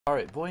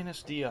Alright,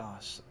 buenos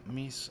dias,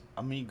 mis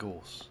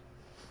amigos.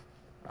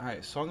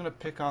 Alright, so I'm going to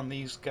pick on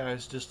these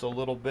guys just a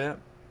little bit.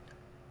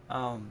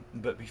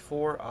 But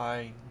before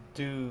I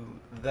do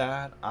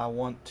that, I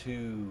want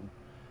to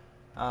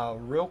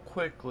real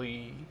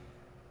quickly,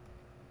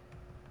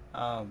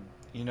 um,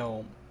 you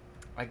know,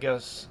 I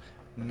guess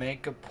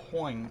make a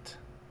point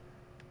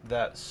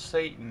that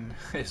Satan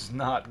is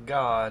not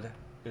God,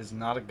 is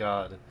not a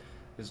God,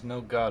 is no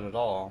God at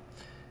all.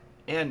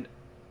 And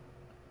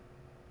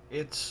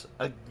it's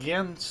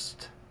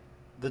against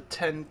the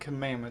Ten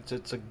Commandments.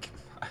 It's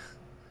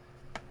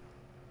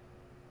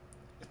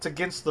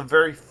against the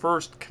very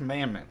first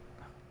commandment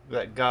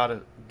that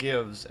God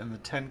gives in the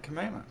Ten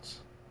Commandments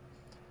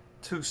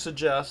to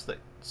suggest that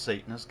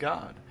Satan is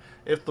God.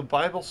 If the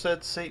Bible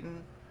said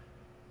Satan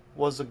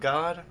was a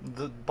God,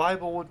 the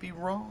Bible would be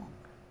wrong.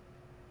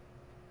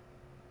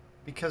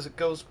 Because it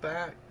goes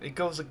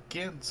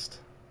against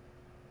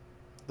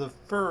the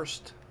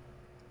first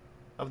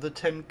of the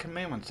Ten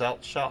Commandments. Thou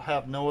shalt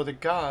have no other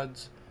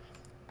gods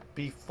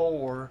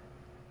before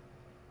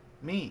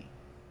me.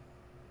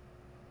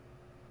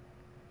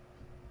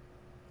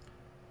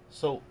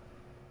 So,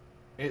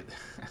 it.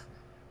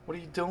 What are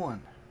you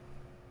doing?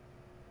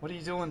 What are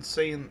you doing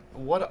saying?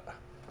 What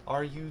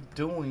are you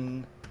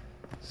doing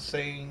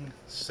saying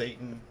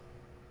Satan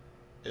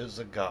is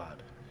a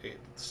god?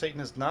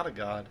 Satan is not a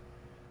god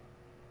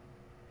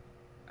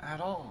at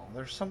all.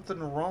 There's something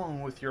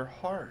wrong with your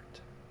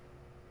heart.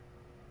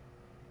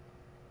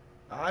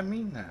 I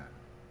mean that.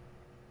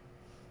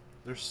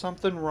 There's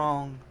something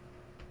wrong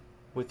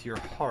with your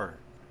heart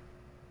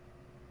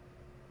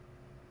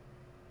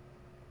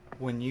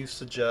when you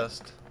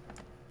suggest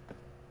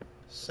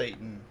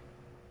Satan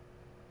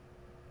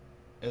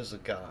is a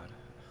god.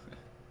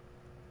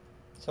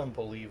 It's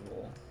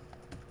unbelievable.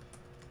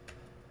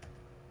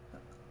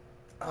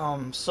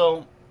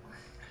 So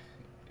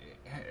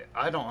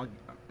I don't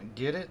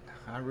get it.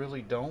 I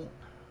really don't.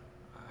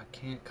 I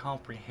can't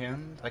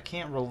comprehend. I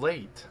can't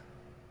relate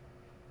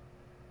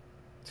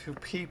to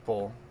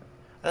people.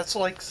 That's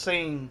like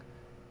saying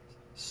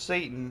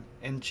Satan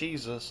and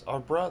Jesus are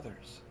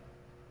brothers.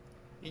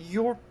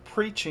 You're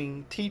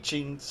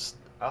teaching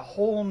a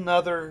whole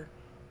nother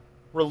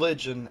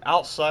religion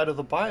outside of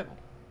the Bible.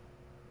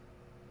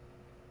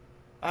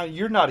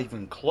 You're not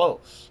even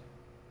close.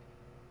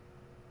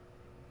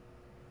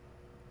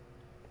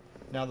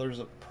 Now there's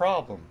a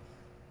problem,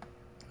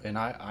 and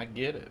I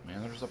get it,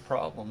 man. There's a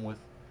problem with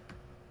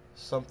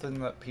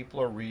something that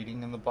people are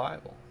reading in the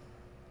Bible.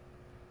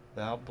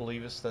 Thou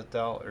believest that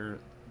thou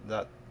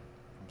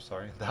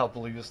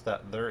believest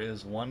that there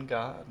is one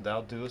God,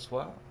 thou doest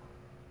well.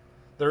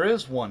 There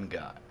is one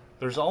God.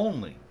 There's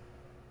only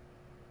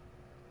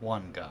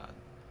one God.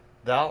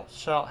 Thou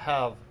shalt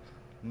have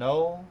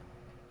no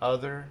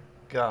other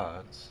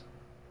gods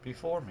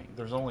before me.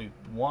 There's only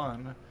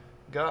one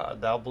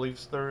God. Thou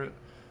believest there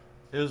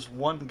is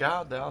one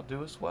God, thou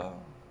doest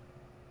well.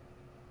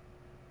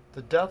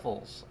 The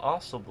devils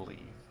also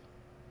believe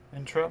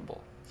and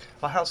tremble.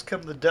 Well, how's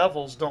come the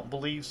devils don't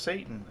believe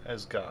Satan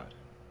as God?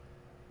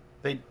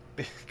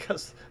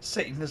 Because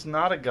Satan is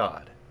not a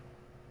God.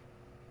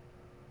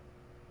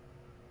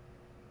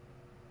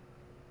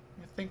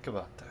 You think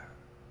about that.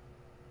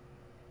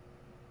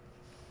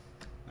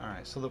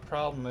 Alright, so the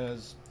problem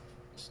is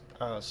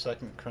 2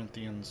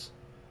 Corinthians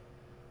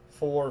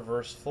 4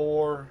 verse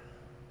 4,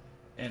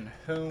 in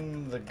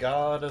whom the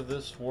God of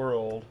this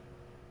world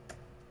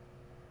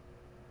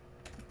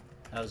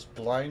has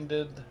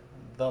blinded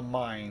the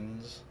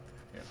minds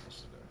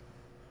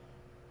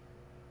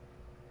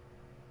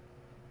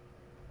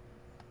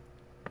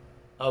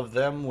of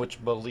them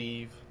which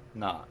believe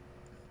not.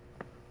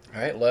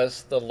 Alright,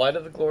 lest the light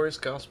of the glorious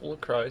gospel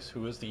of Christ,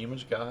 who is the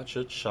image of God,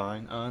 should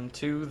shine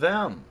unto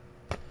them.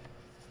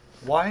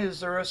 Why is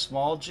there a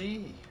small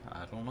g?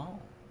 I don't know.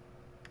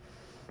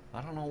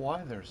 I don't know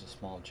why there's a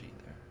small g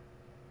there.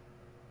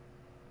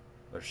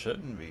 There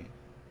shouldn't be.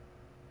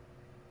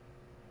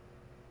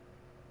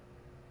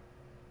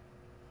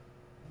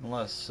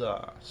 Unless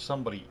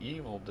somebody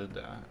evil did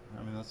that.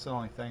 I mean, that's the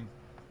only thing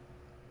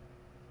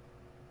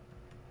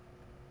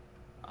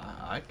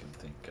I can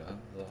think of.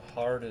 The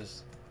heart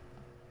is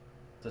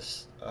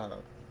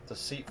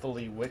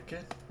deceitfully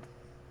wicked.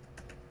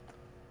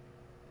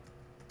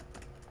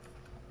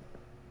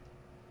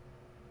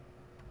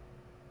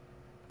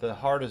 The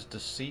heart is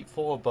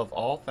deceitful above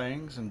all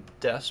things and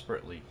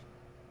desperately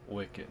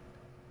wicked.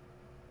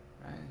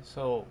 Right?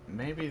 So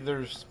maybe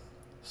there's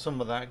some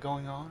of that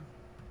going on.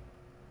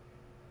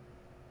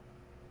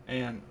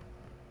 And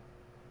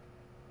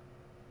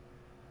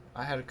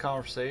I had a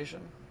conversation.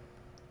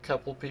 A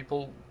couple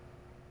people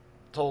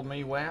told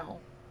me, well,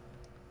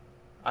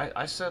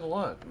 I said,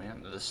 look, man,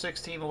 the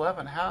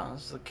 1611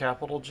 has the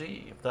capital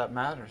G, if that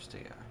matters to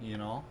you, you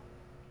know?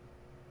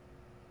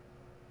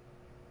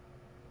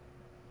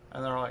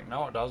 And they're like,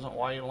 no, it doesn't.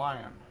 Why are you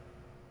lying?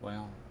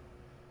 Well,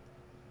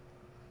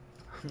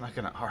 I'm not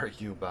going to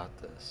argue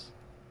about this.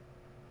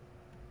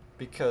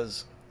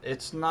 Because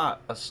it's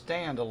not a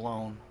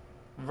standalone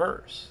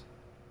verse.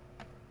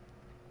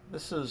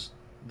 This is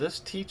this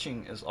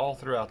teaching is all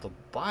throughout the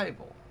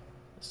Bible.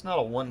 It's not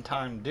a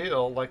one-time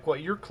deal like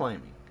what you're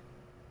claiming.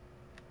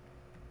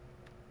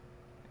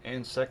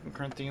 In 2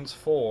 Corinthians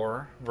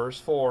 4, verse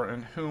 4,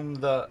 in whom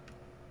the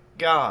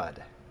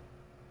God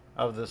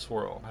of this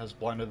world has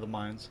blinded the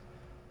minds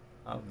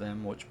of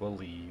them which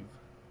believe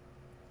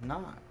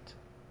not.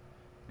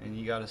 And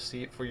you got to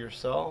see it for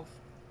yourself.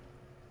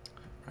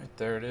 Right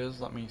there it is.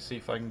 Let me see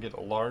if I can get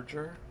it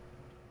larger.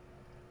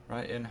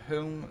 Right, in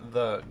whom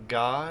the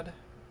God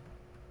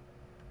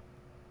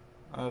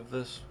of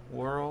this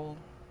world.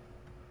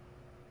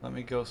 Let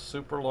me go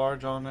super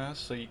large on this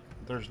so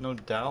there's no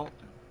doubt.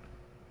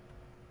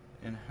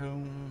 In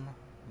whom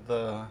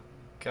the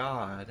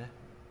God,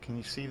 can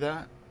you see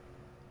that?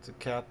 It's a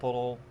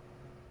capital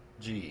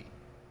G.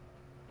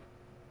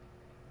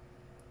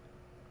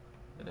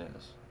 It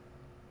is.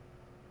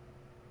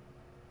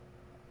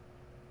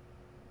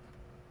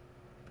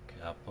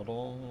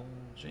 Capital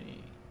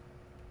G.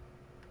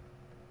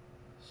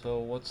 So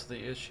what's the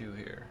issue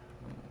here?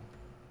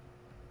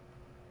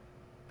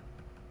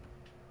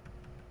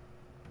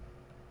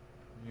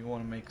 You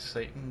want to make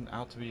Satan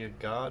out to be a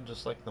god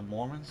just like the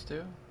Mormons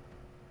do?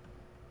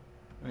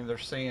 I mean, they're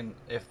saying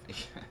if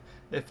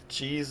if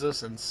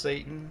Jesus and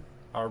Satan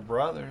are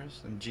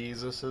brothers and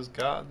Jesus is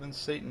God, then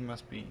Satan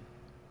must be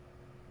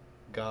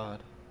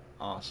God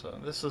also.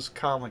 This is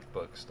comic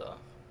book stuff.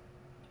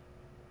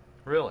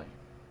 Really.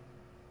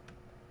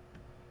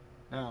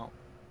 Now,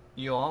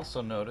 you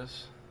also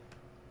notice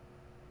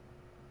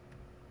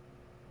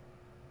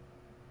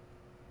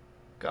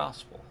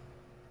gospel.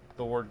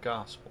 The word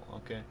gospel,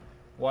 okay?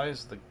 Why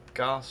is the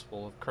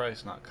gospel of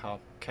Christ not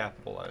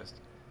capitalized?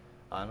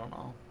 I don't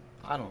know.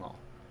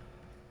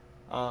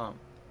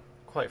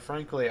 Quite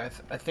frankly, I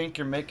think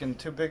you're making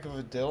too big of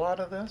a deal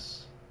out of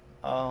this.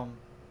 The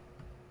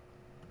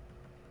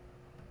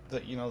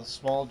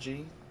small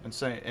g,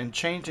 and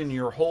changing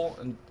your whole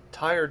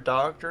entire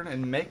doctrine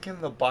and making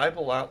the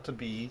Bible out to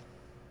be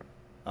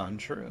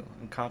untrue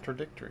and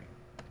contradictory.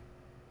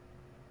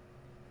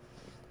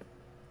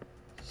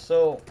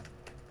 So,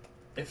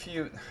 if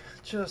you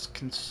just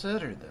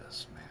consider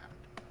this, man.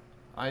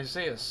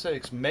 Isaiah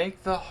 6,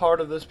 make the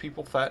heart of this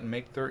people fat and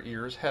make their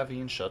ears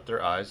heavy and shut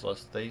their eyes,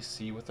 lest they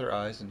see with their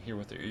eyes and hear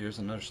with their ears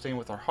and understand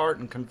with their heart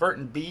and convert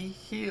and be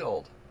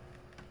healed.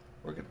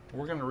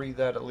 We're gonna read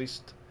that at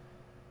least,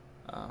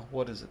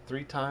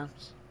 3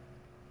 times?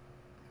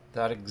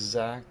 That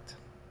exact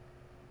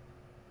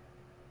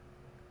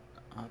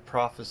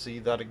prophecy,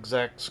 that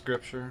exact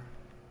scripture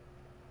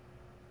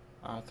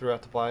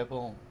throughout the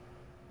Bible.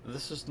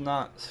 This is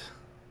not,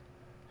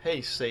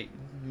 hey Satan,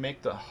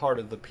 make the heart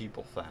of the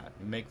people fat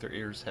and make their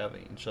ears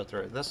heavy and shut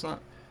their eyes. It's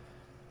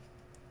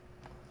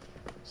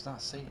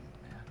not Satan,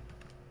 man.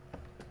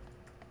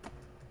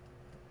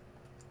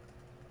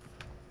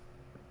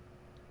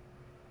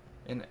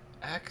 In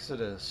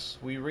Exodus,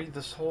 we read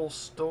this whole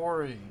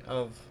story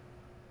of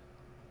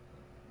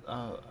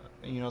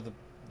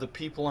the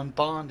people in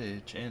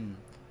bondage and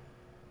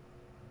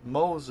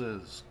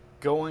Moses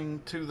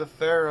going to the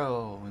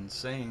Pharaoh and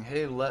saying,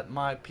 hey, let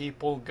my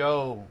people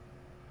go.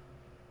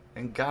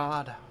 And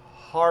God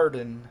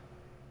hardened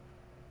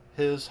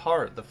his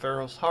heart, the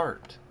Pharaoh's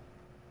heart.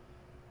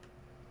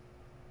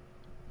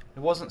 It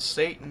wasn't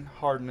Satan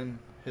hardening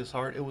his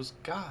heart, it was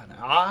God.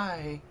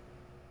 I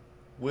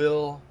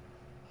will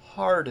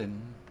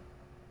harden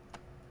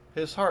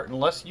his heart.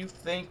 Unless you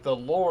think the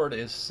Lord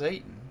is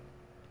Satan.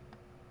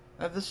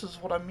 Now this is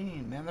what I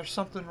mean, man. There's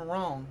something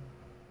wrong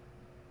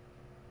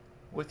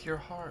with your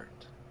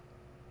heart.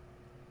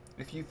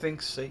 If you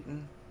think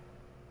Satan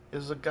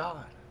is a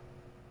god,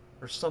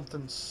 or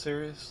something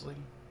seriously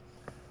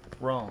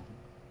wrong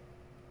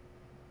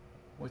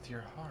with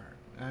your heart.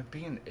 And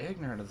being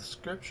ignorant of the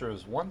scripture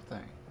is one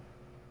thing.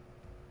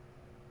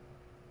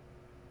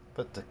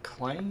 But to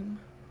claim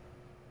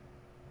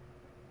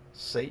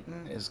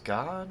Satan is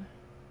God,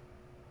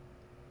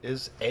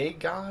 is a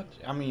god?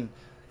 I mean,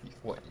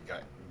 what, you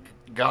got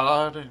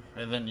God,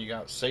 and then you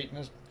got Satan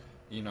as,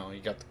 you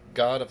got the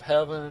God of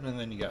heaven, and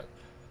then you got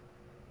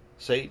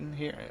Satan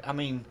here. I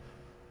mean,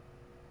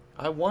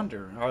 I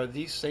wonder, are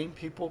these same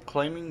people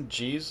claiming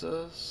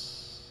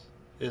Jesus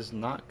is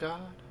not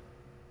God?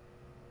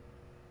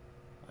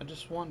 I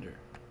just wonder.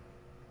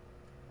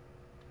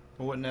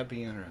 Wouldn't that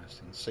be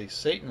interesting? Say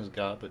Satan is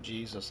God, but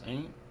Jesus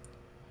ain't?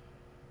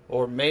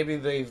 Or maybe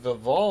they've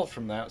evolved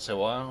from that and say,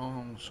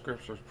 well,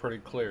 Scripture's pretty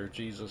clear,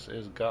 Jesus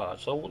is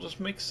God, so we'll just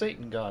make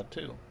Satan God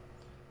too.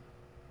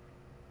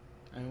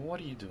 And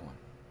what are you doing?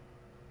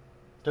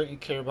 Don't you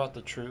care about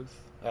the truth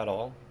at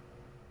all?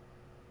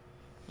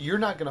 You're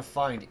not going to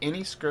find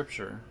any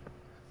scripture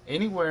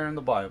anywhere in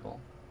the Bible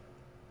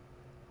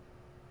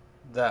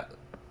that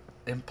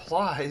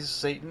implies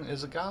Satan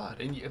is a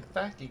god. And in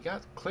fact, you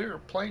got clear,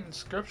 plain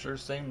scripture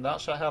saying, thou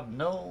shalt have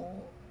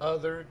no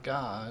other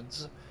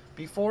gods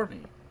before me.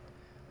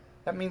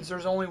 That means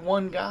there's only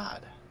one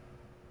God.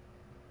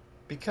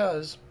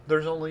 Because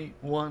there's only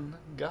one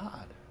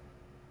God.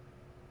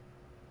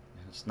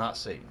 And it's not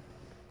Satan.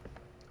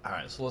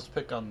 Alright, so let's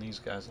pick on these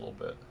guys a little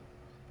bit.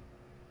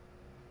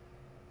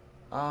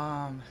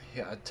 Yeah,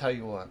 I tell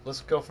you what.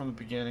 Let's go from the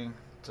beginning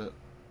to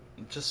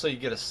just so you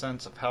get a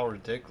sense of how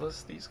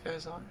ridiculous these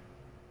guys are.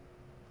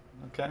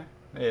 Okay?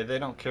 They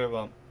don't care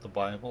about the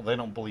Bible. They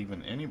don't believe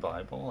in any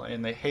Bible,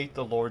 and they hate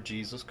the Lord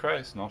Jesus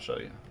Christ. And I'll show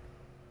you.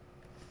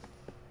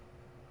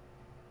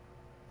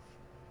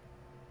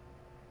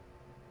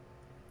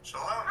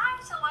 Shalom.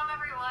 Hi, shalom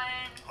everyone.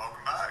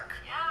 Welcome back.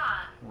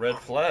 Yeah. Red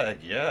flag,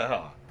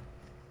 yeah.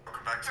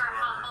 Welcome back To to our our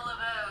humble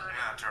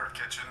abode. to our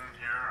kitchen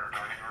here, our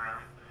dining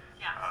room.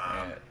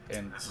 Yeah.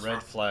 And this is red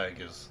our-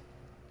 flag is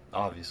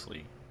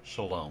obviously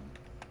shalom.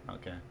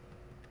 Okay?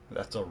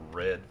 That's a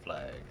red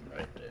flag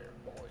right there,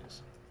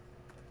 boys.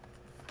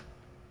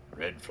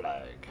 Red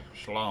flag.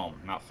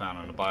 Shalom, not found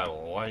in the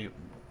Bible. Why you,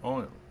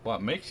 oh, well,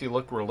 it makes you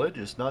look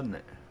religious, doesn't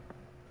it?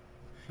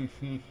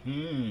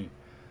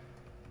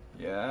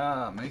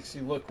 Yeah, it makes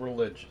you look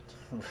religious.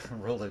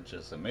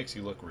 Religious. It makes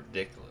you look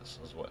ridiculous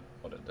is what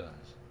it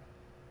does.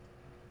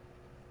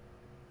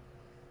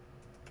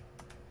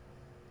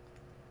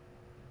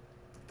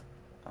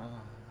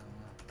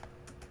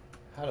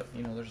 How do,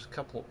 there's a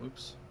couple,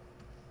 oops.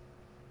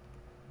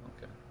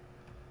 Okay.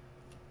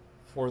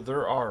 For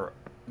there are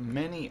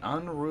many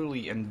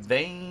unruly and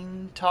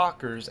vain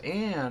talkers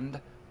and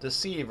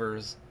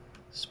deceivers,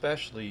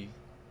 especially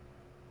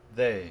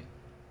they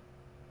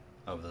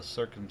of the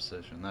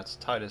circumcision. That's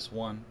Titus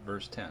 1,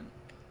 verse 10.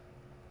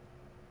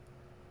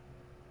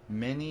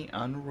 Many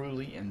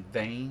unruly and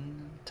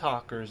vain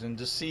talkers and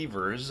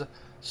deceivers,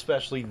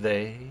 especially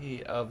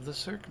they of the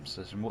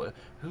circumcision.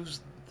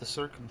 Who's the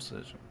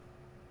circumcision?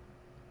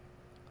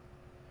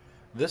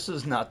 This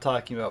is not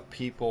talking about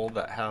people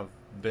that have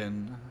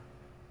been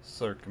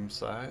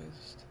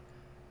circumcised.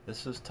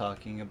 This is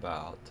talking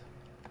about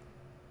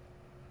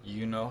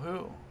you know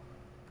who.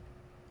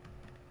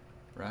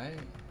 Right?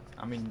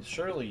 I mean,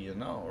 surely you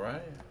know,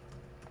 right?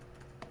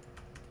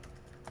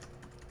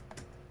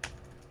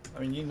 I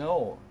mean, you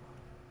know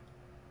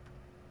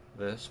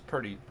this.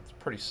 It's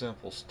pretty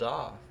simple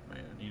stuff,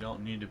 man. You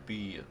don't need to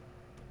be a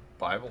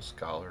Bible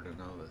scholar to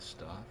know this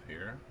stuff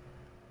here.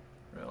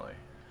 Really.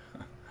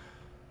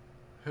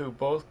 Who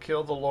both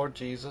killed the Lord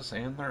Jesus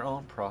and their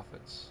own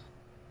prophets,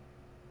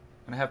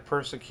 and have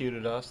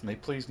persecuted us, and they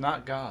please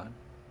not God,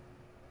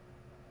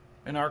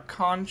 and are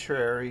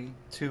contrary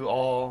to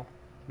all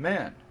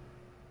men.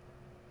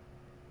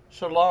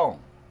 Shalom.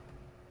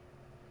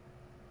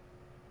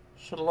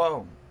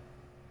 Shalom.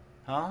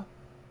 Huh?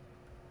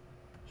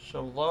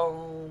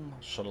 Shalom.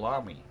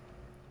 Salami.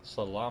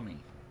 Salami.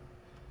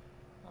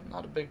 I'm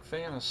not a big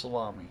fan of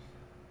salami.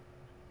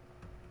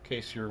 In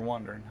case you're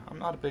wondering, I'm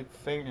not a big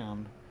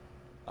fan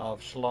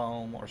of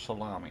shalom or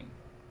salami.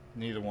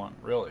 Neither one,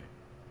 really.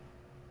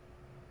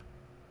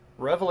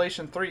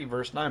 Revelation 3,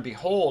 verse 9.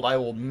 Behold, I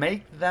will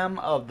make them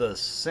of the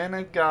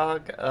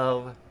synagogue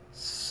of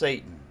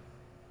Satan,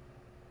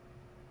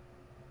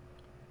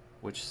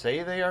 which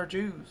say they are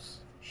Jews,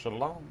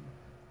 shalom,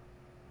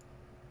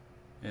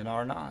 and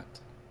are not,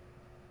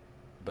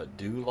 but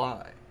do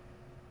lie.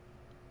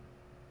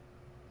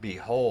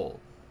 Behold,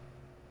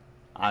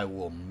 I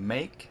will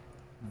make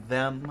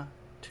them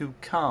to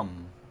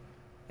come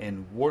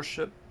and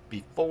worship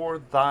before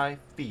thy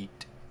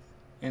feet,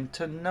 and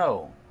to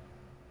know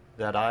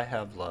that I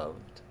have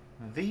loved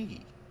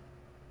thee.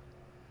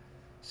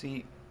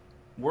 See,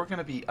 we're going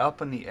to be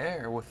up in the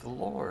air with the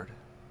Lord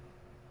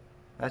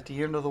at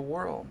the end of the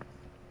world.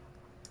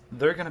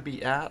 They're going to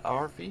be at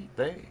our feet.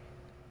 They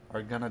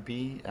are going to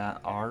be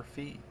at our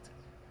feet.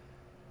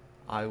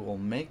 I will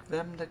make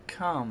them to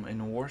come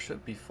and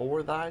worship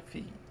before thy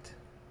feet.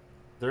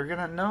 They're going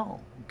to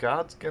know.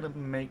 God's going to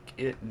make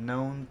it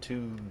known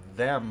to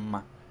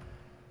them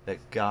that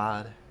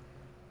God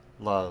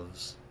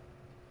loves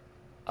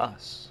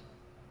us.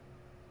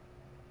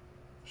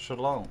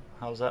 Shalom.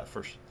 How's that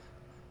for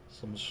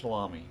some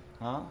salami?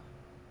 Huh?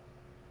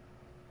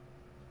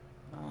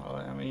 Oh,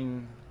 I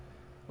mean,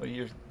 what are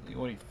you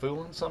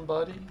fooling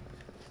somebody?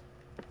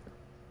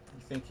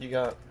 You think you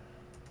got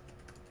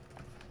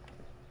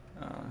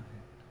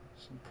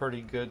some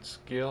pretty good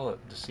skill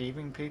at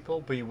deceiving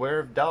people? Beware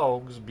of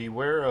dogs,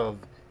 beware of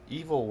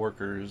evil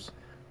workers,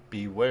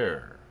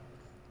 beware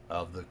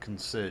of the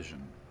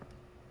concision.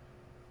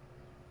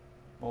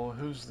 Well,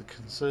 who's the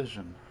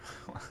concision?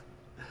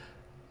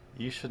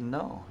 You should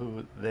know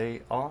who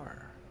they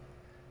are.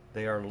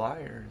 They are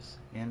liars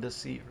and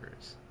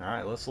deceivers.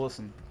 Alright, let's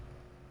listen.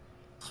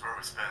 This is where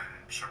we spend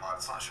Shabbat.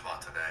 It's not Shabbat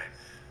today,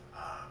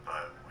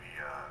 but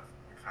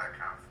we've had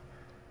kind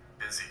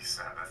of busy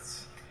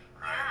Sabbaths,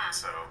 right? Yeah.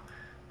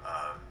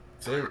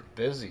 So,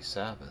 Busy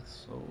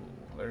Sabbaths. Oh,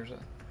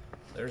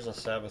 there's a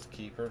Sabbath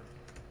keeper.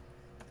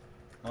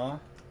 Huh?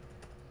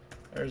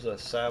 There's a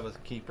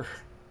Sabbath keeper.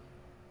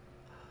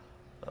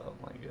 Oh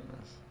my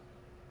goodness.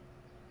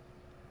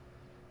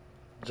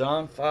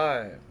 John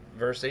 5,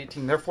 verse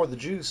 18. Therefore the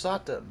Jews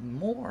sought the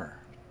more.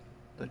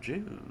 The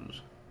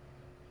Jews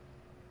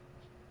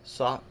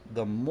sought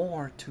the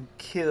more to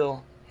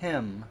kill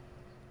him,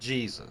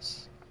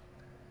 Jesus,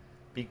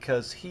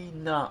 because he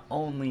not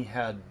only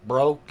had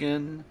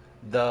broken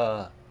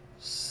the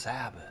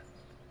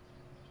Sabbath.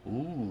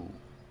 Ooh.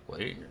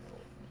 really?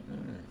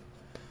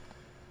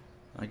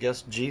 I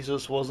guess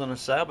Jesus wasn't a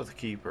Sabbath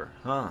keeper,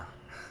 huh?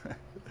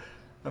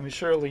 I mean,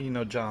 surely you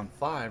know John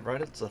 5, right?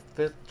 It's the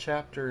 5th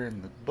chapter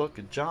in the book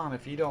of John.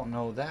 If you don't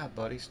know that,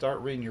 buddy, start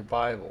reading your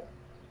Bible.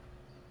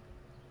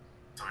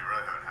 So we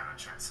really haven't had a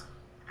chance to,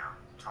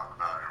 talk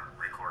about it or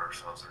record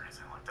ourselves or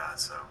anything like that.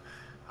 So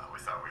we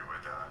thought we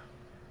would, do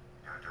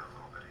a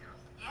little video.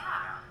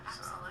 Yeah, So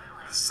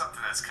absolutely. this is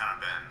something that's kind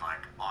of been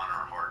like on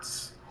our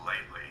hearts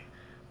lately,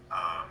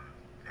 and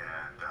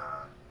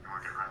you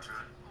want to get right to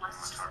it?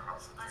 Let's talk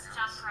about something Let's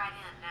else? jump right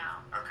in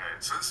now. Okay,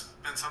 so this has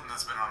been something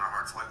that's been on our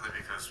hearts lately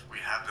because we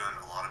have done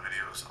a lot of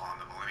videos on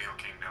the millennial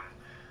kingdom,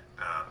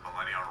 the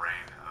millennial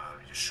reign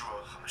of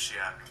Yeshua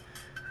HaMashiach,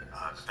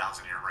 the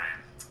 1,000-year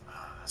reign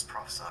that's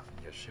prophesied.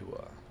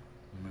 Yeshua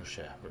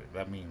Mashiach.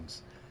 That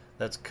means,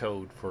 that's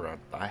code for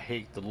I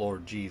hate the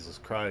Lord Jesus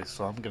Christ,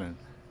 so I'm going to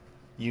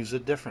use a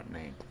different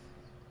name.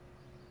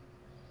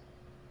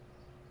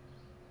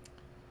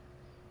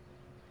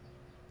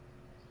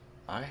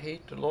 I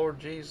hate the Lord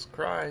Jesus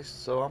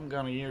Christ, so I'm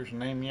going to use the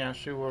name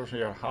Yeshua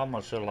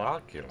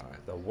HaMashiach,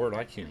 the word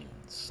I can't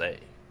even say.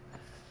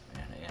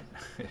 And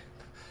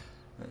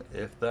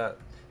if that,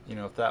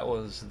 if that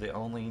was the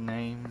only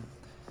name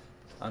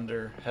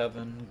under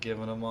heaven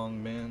given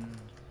among men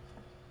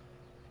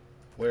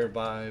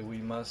whereby we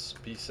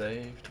must be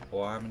saved,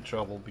 well, I'm in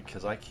trouble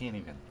because I can't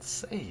even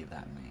say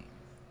that name.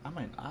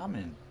 I'm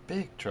in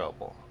big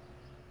trouble.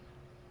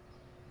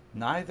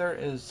 Neither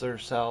is there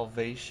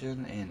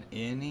salvation in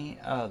any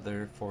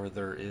other, for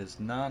there is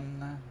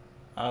none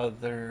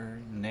other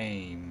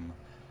name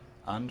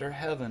under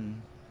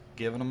heaven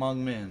given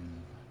among men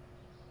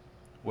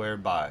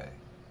whereby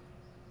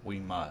we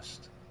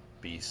must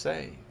be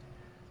saved.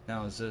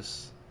 Now, is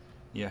this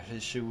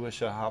Yeshua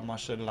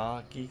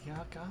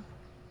HaMashiach,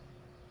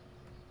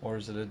 or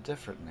is it a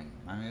different name?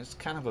 I mean, it's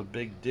kind of a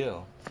big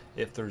deal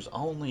if there's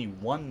only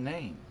one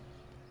name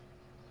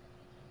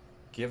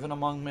given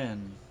among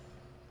men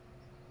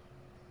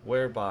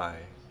whereby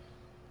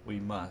we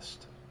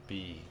must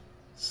be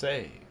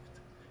saved.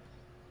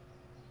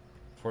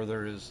 For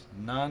there is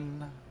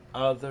none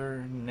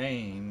other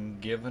name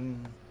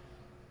given,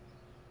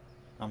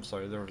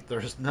 there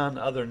is none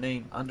other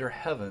name under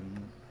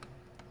heaven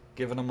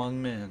given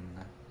among men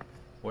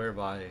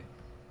whereby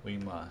we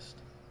must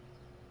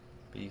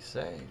be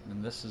saved.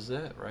 And this is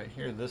it right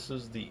here. This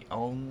is the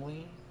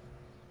only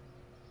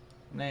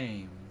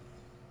name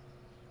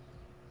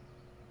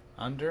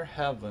under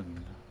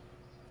heaven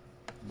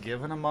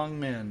given among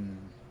men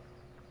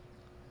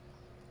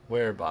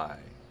whereby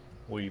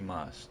we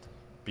must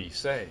be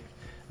saved.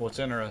 What's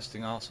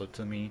interesting also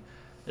to me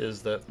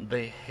is that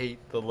they hate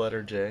the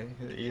letter J,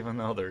 even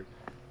though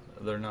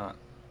they're not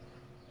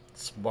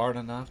smart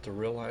enough to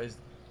realize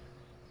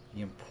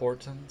the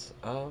importance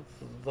of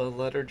the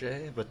letter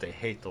J, but they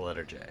hate the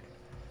letter J.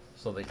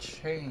 So they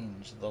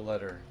change the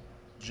letter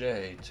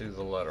J to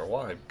the letter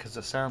Y because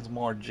it sounds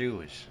more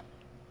Jewish.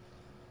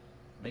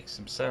 Makes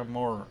them sound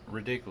more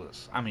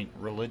ridiculous.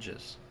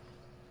 Religious.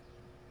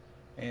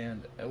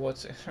 And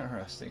what's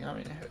interesting, who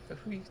are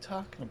you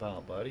talking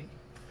about, buddy?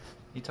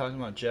 You talking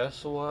about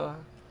Jeshua,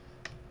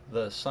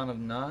 the son of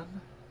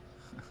Nun?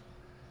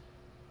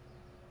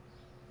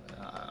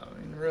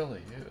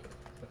 Really?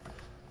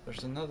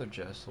 There's another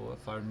Jeshua,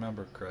 if I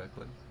remember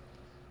correctly.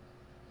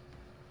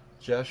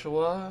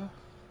 Jeshua,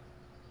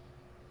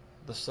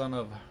 the son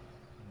of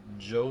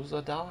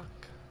Jozadak?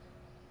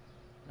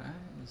 Right?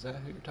 Is that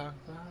who you're talking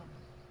about?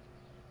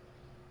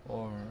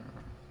 Or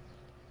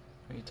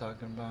are you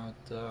talking about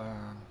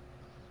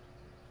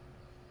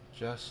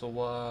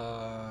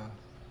Jeshua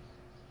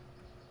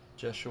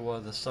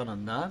the son of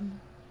Nun?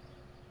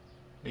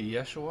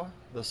 Yeshua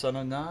the son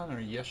of Nun,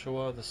 or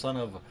Yeshua the son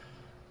of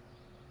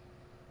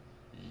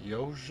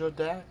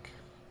Yozadak?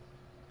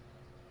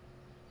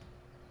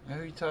 Who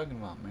are you talking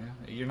about, man?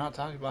 You're not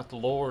talking about the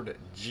Lord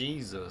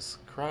Jesus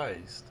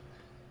Christ.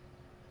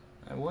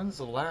 And when's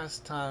the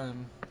last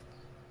time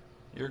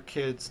your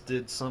kids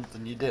did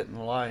something you didn't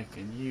like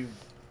and you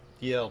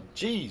yelled,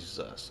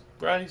 Jesus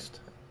Christ?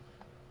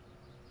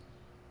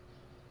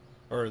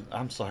 Or,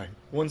 I'm sorry,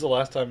 when's the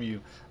last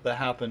time that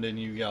happened and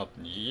you yelled,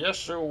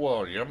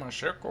 Yeshua,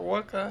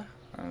 Yamashikawaka?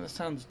 That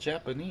sounds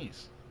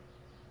Japanese.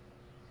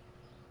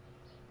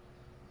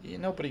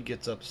 Nobody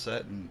gets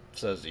upset and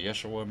says,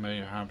 Yeshua may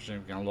have I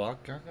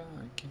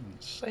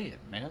can't say it,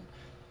 man.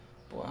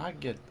 Boy, I'd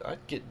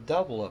get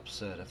double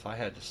upset if I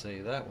had to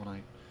say that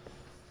when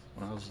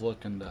I was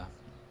looking to,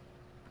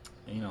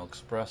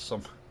 express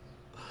some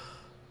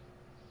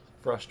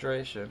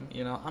frustration.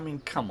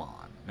 Come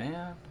on,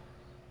 man.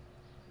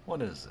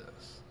 What is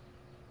this?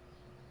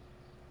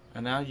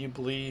 And now you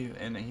believe,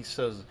 and he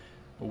says,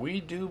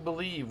 we do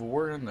believe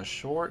we're in the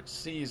short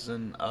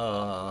season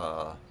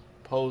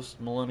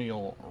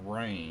post-millennial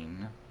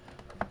reign,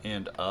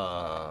 and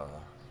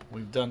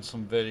we've done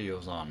some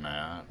videos on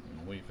that,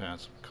 and we've had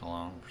some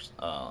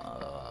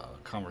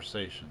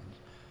conversations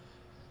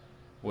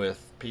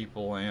with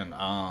people, and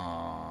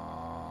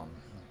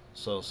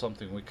so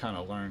something we kind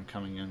of learned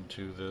coming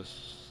into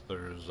this,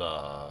 there's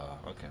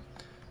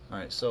All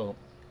right, so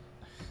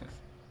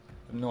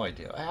no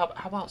idea. How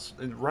about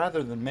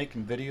rather than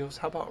making videos,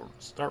 how about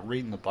start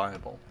reading the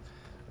Bible,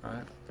 all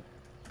right?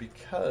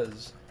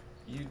 Because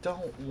you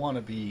don't want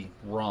to be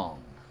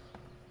wrong,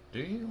 do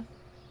you?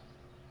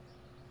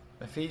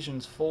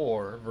 Ephesians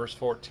 4, verse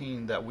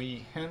 14, that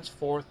we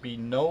henceforth be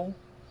no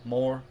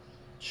more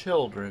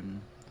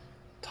children,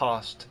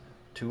 tossed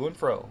to and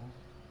fro,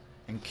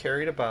 and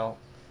carried about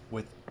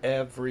with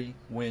every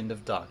wind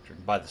of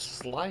doctrine, by the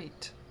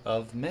sleight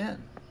of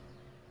men,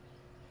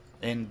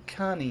 and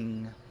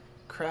cunning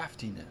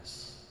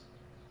craftiness,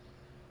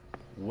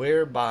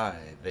 whereby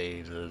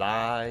they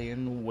lie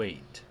in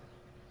wait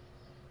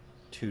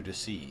to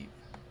deceive.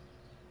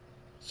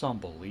 It's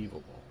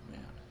unbelievable, man.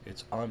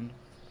 It's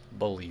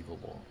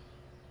unbelievable.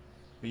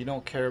 You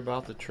don't care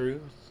about the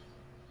truth.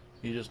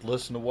 You just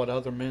listen to what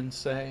other men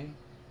say.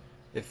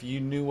 If you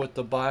knew what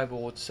the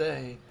Bible would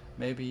say,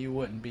 maybe you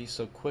wouldn't be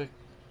so quick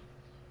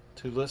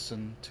to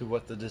listen to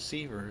what the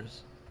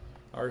deceivers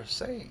are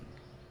saying.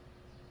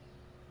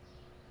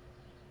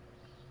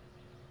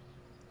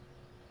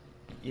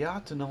 You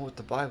ought to know what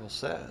the Bible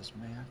says,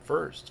 man,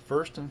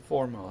 first and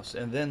foremost,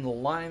 and then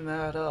line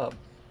that up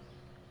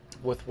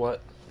with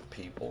what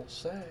people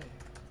say,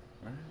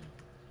 right?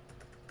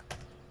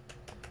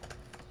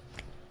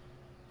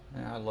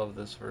 Yeah, I love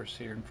this verse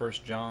here in 1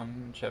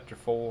 John chapter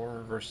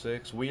 4, verse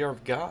 6. We are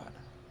of God.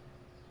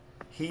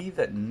 He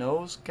that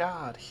knows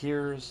God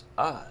hears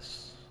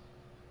us.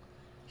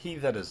 He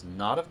that is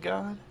not of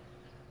God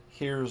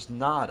hears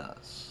not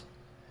us.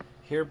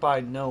 Hereby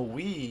know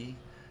we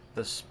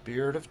the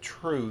spirit of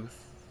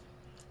truth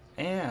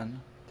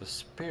and the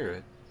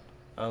spirit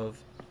of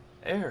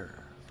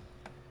error.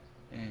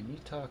 And you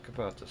talk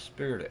about the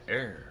spirit of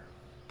error.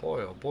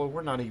 Boy, oh boy,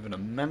 we're not even a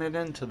minute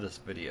into this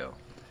video.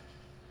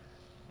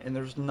 And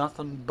there's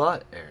nothing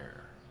but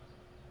error.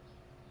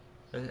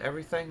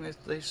 Everything that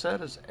they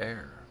said is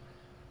error.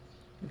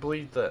 You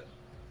believe that,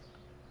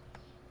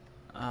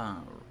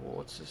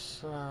 what's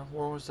this,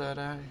 where was that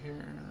at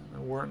here?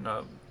 We're in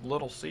the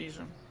little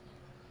season.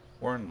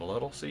 We're in the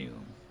little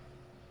season.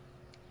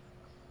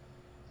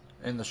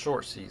 In the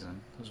short season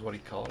is what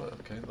he called it,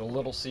 okay? The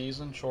little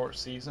season, short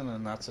season,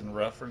 and that's in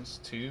reference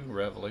to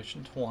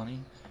Revelation 20.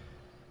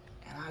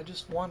 And I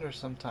just wonder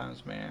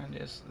sometimes, man,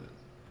 just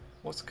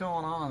what's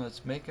going on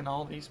that's making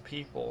all these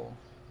people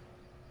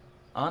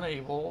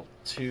unable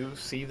to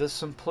see the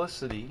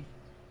simplicity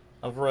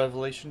of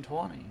Revelation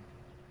 20.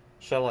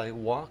 Shall I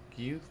walk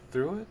you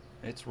through it?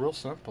 It's real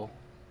simple.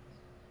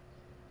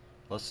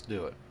 Let's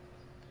do it.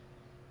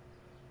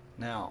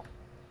 Now,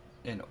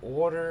 in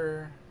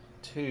order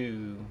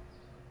to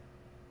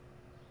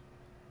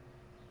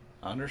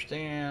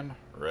understand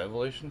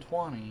Revelation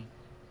 20,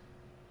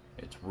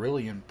 it's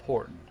really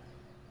important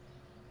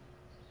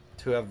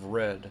to have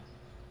read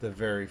the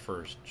very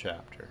first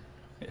chapter.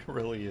 It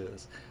really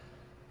is.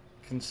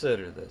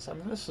 Consider this. I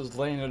mean, this is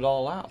laying it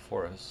all out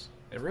for us.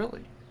 It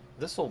really.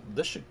 This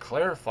should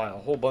clarify a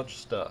whole bunch of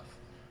stuff.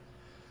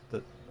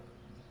 The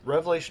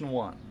Revelation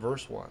 1,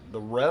 verse 1.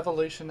 The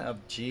revelation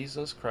of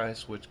Jesus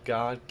Christ, which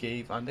God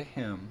gave unto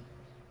him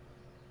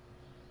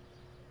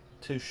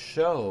to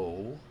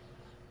show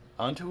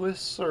unto his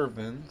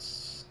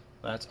servants,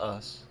 that's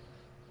us,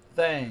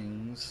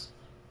 things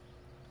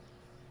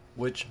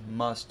which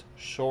must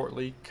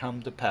shortly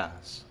come to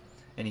pass.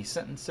 And he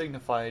sent and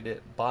signified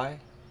it by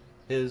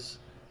his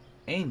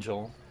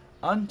angel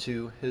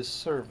unto his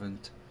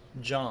servant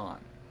John.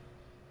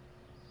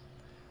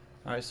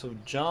 Alright, so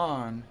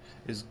John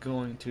is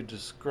going to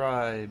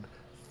describe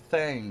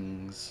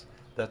things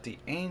that the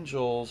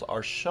angels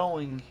are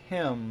showing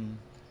him,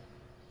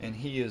 and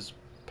he is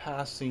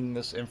passing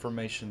this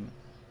information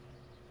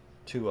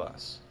to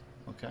us.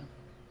 Okay?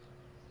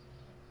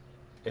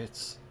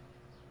 It's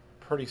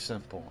pretty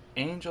simple.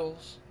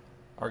 Angels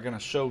are going to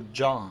show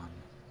John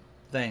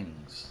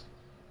things,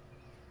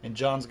 and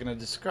John's going to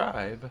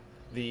describe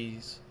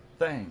these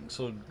things.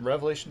 So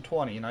Revelation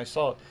 20, and I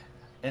saw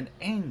an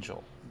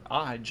angel.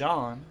 I,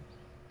 John,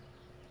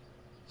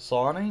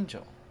 saw an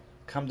angel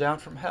come down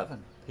from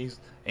heaven.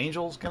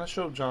 Angel's going to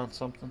show John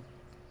something.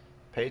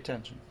 Pay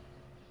attention.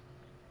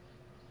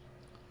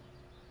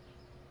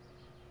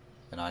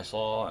 And I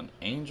saw an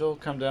angel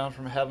come down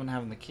from heaven,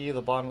 having the key of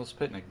the bottomless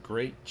pit and a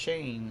great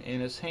chain in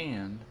his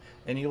hand.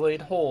 And he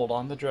laid hold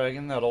on the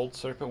dragon, that old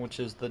serpent, which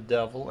is the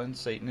devil and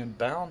Satan, and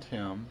bound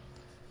him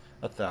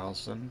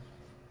 1,000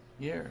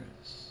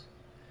 years.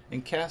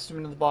 And cast him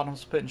into the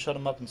bottomless pit, and shut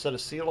him up, and set a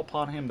seal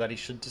upon him, that he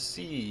should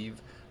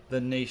deceive the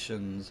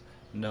nations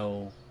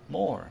no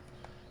more,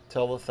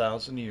 till the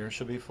 1,000 years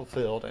shall be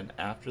fulfilled, and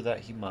after that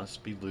he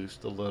must be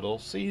loosed a little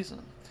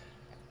season.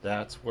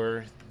 That's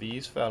where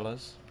these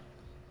fellas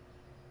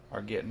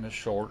are getting a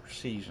short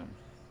season.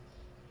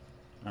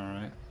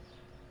 Alright?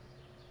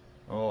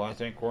 Oh, I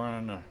think we're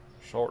in a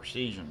short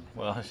season.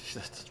 Well,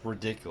 that's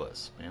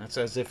ridiculous, man. It's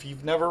as if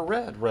you've never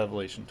read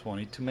Revelation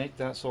 20 to make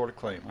that sort of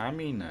claim. I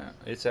mean that.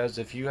 It's as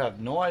if you have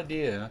no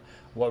idea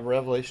what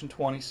Revelation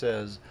 20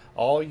 says.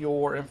 All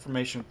your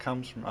information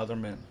comes from other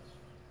men.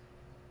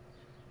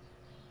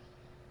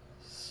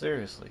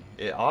 Seriously.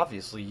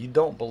 Obviously, you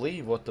don't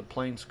believe what the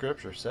plain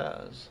scripture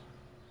says.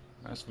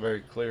 That's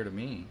very clear to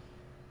me.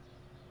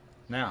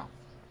 Now,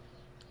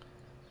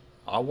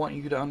 I want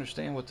you to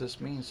understand what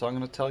this means, so I'm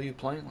going to tell you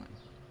plainly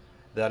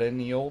that in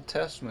the Old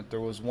Testament there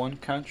was one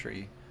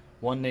country,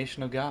 one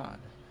nation of God.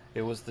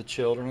 It was the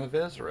children of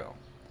Israel.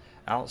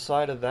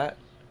 Outside of that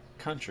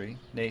country,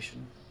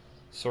 nation,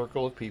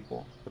 circle of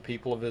people, the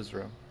people of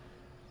Israel,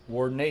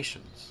 were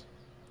nations.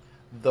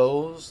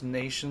 Those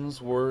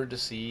nations were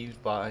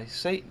deceived by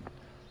Satan.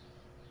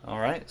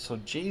 Alright, so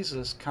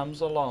Jesus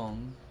comes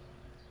along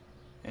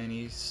and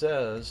he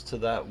says to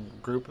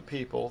that group of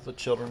people, the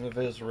children of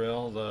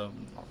Israel,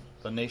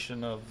 the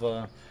nation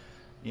of,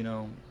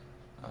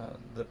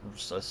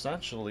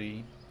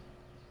 essentially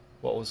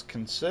what was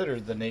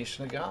considered the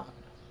nation of God.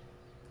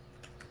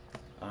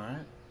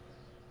 Alright?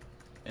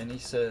 And he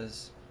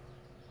says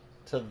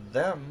to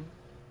them,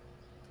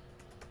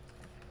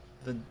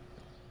 the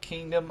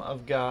kingdom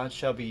of God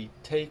shall be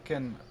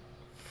taken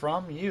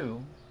from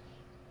you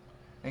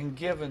and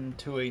given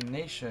to a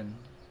nation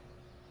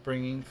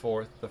bringing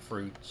forth the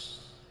fruits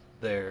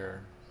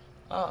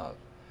thereof.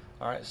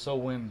 Alright, so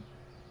when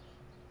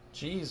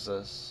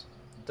Jesus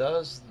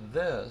does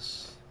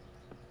this,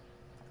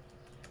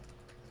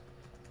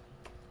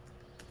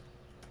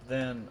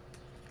 then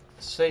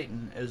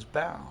Satan is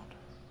bound.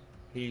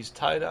 He's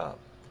tied up.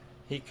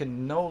 He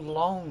can no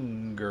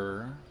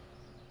longer...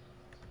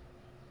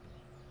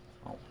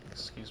 Oh,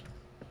 excuse me.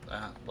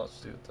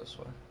 Let's do it this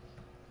way.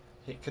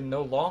 He can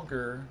no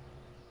longer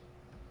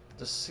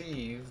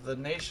deceive the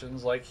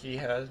nations like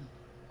he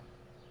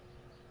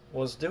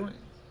was doing.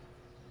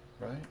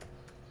 Right?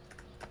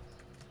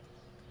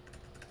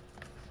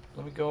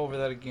 Let me go over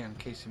that again in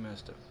case you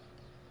missed it.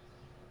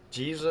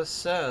 Jesus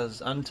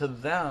says, unto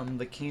them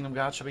the kingdom of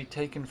God shall be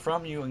taken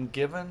from you and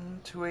given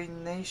to a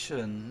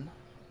nation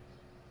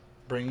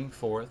bringing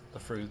forth the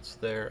fruits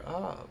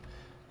thereof.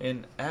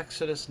 In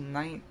Exodus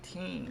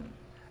 19,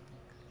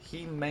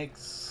 he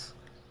makes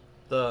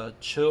the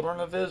children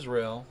of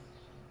Israel,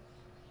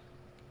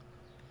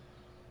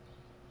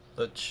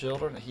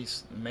 he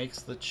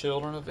makes the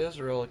children of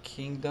Israel a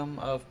kingdom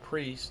of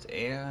priests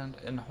and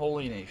an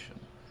holy nation.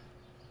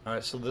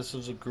 Alright, so this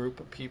is a group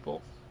of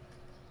people.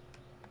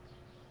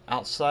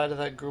 Outside of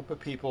that group of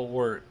people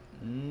were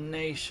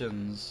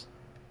nations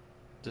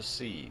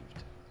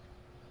deceived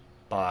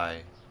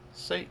by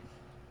Satan.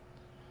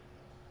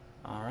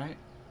 Alright?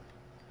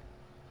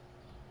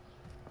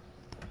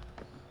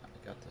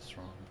 I got this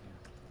wrong again.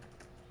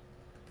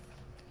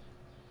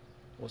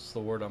 What's the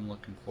word I'm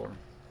looking for?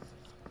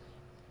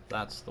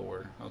 That's the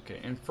word. Okay,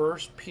 in 1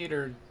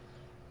 Peter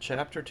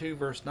chapter 2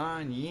 verse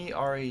 9, ye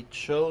are a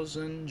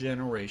chosen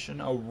generation,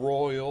 a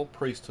royal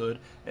priesthood,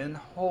 and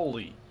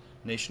holy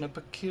nation, a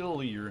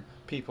peculiar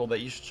people, that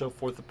you should show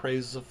forth the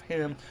praises of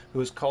him who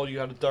has called you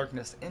out of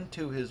darkness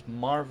into his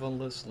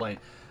marvelous light.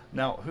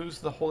 Now, who's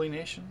the holy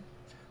nation?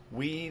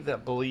 We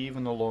that believe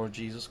in the Lord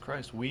Jesus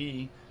Christ.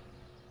 We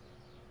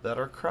that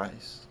are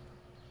Christ.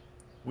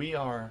 We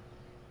are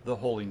the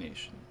holy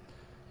nation.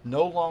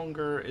 No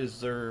longer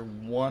is there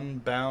one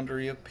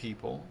boundary of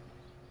people.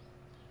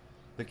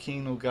 The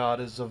kingdom of God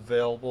is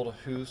available to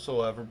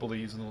whosoever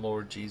believes in the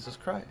Lord Jesus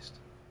Christ.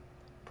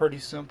 Pretty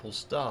simple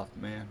stuff,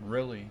 man,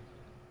 really.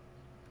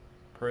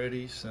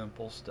 Pretty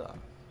simple stuff.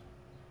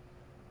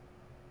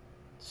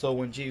 So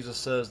when Jesus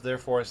says,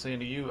 therefore I say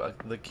unto you,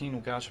 the kingdom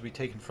of God shall be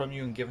taken from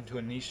you and given to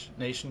a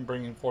nation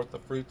bringing forth the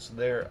fruits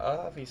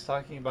thereof, he's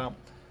talking about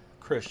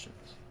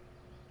Christians.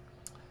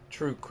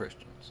 True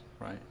Christians,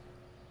 right?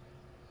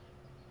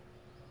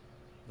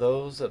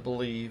 Those that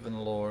believe in the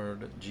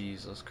Lord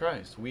Jesus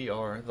Christ. We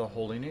are the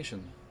holy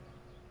nation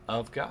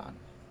of God,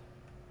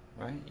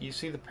 right? You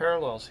see the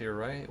parallels here,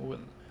 right?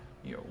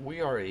 We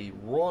are a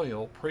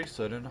royal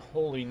priesthood and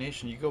holy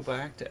nation. You go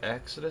back to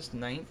Exodus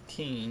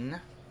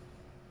 19.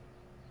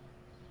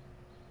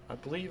 I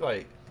believe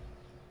I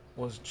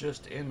was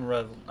just in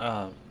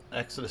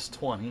Exodus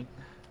 20,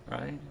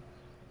 right?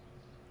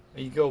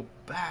 You go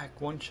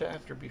back one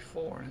chapter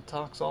before and it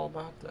talks all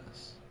about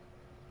this.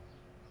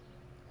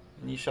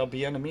 And ye shall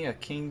be unto me a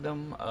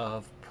kingdom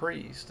of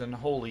priests and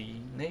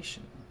holy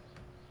nation.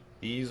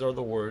 These are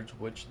the words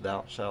which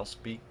thou shalt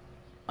speak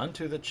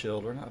unto the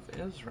children of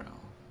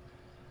Israel.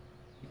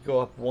 You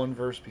go up one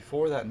verse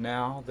before that.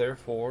 Now,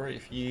 therefore,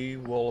 if ye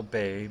will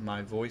obey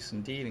my voice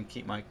indeed and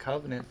keep my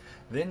covenant,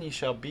 then ye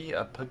shall be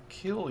a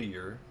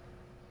peculiar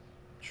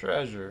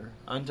treasure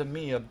unto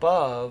me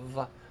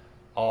above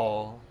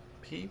all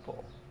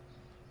people.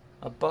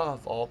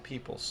 Above all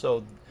people.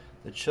 So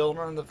the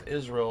children of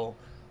Israel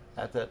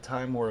at that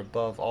time were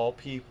above all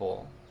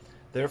people.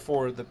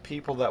 Therefore, the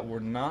people that were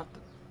not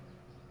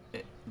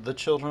the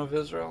children of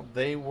Israel,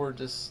 they were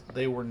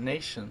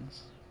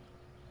nations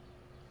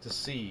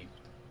deceived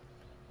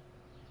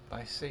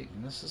by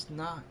Satan. This is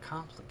not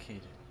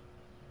complicated.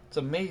 It's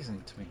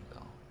amazing to me,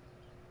 though.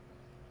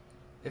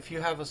 If you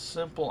have a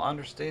simple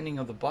understanding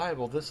of the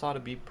Bible, this ought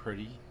to be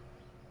pretty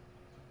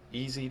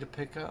easy to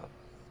pick up.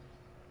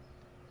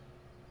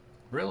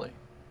 Really.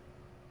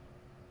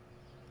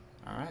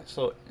 Alright,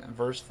 so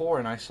verse 4,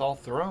 and I saw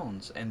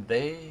thrones, and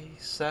they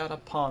sat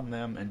upon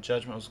them, and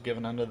judgment was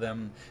given unto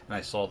them. And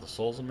I saw the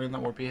souls of men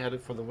that were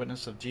beheaded for the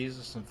witness of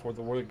Jesus and for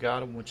the word of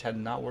God, which had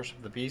not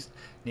worshipped the beast,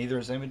 neither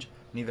his image,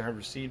 neither had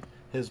received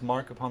his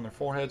mark upon their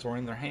foreheads or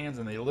in their hands,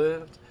 and they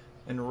lived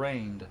and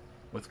reigned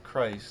with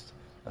Christ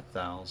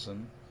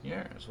 1,000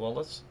 years. Well,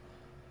 let's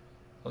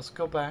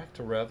go back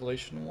to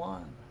Revelation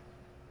 1.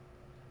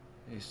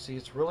 You see,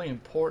 it's really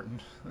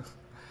important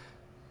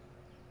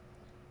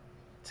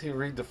to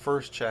read the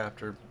first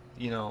chapter.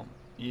 You know,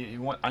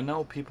 you want. I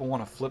know people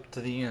want to flip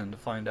to the end to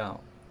find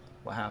out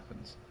what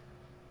happens.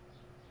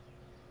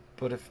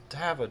 But if to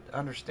have an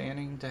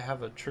understanding, to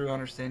have a true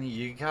understanding,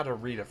 you got to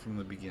read it from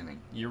the beginning.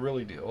 You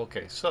really do.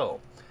 Okay, so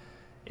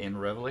in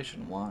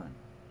Revelation 1,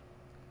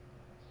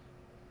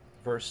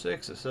 verse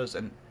 6, it says,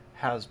 and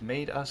has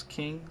made us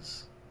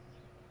kings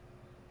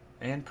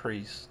and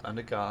priests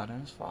unto God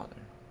and his Father.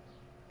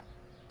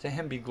 To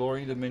him be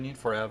glory and dominion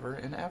forever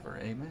and ever.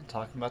 Amen.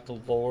 Talking about the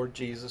Lord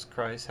Jesus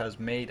Christ has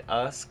made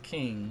us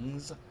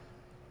kings.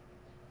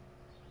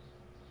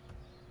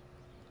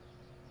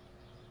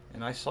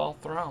 And I saw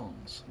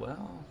thrones.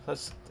 Well,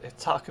 let's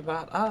talk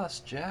about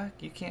us, Jack.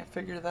 You can't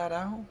figure that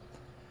out?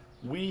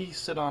 We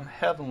sit on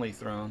heavenly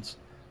thrones,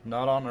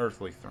 not on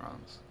earthly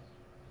thrones.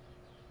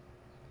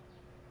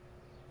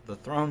 The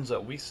thrones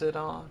that we sit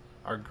on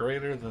are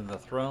greater than the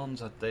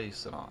thrones that they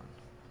sit on.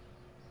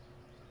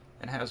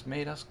 And has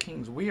made us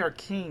kings. We are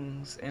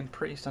kings and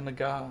priests unto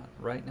God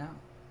right now.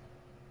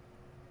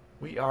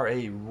 We are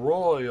a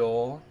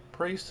royal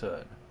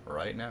priesthood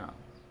right now.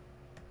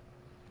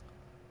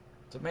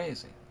 It's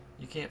amazing.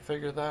 You can't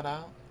figure that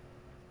out?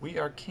 We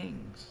are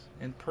kings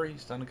and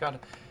priests unto God.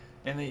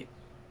 And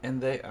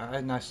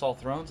I saw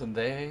thrones, and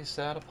they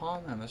sat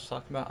upon them. It's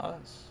talking about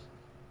us.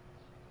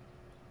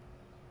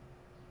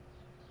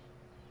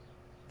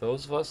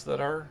 Those of us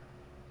that are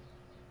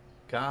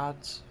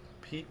God's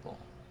people.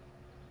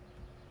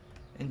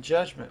 And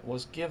judgment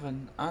was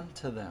given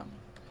unto them.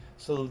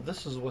 So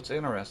this is what's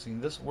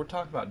interesting. We're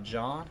talking about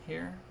John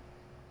here,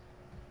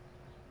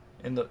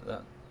 in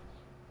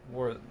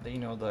where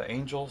the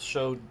angel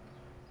showed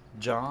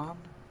John.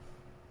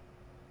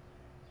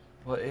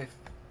 Well, if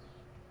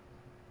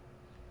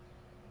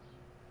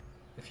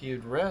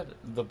you'd read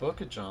the book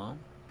of John,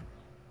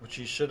 which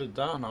you should have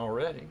done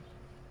already,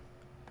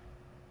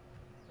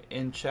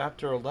 in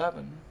chapter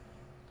 11.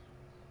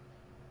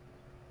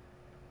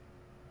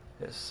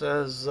 It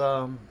says,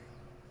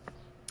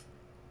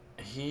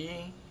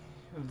 he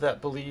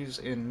that believes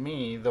in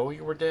me, though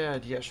he were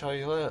dead, yet shall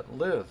he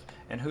live.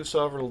 And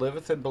whosoever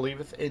liveth and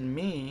believeth in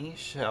me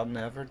shall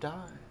never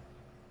die.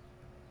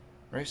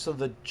 Right? So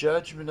the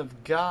judgment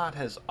of God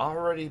has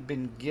already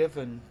been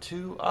given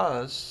to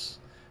us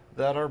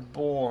that are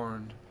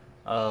born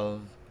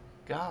of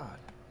God.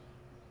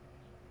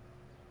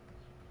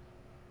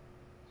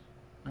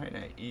 Right?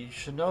 Now, you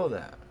should know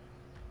that.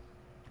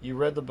 You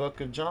read the book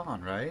of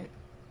John, right?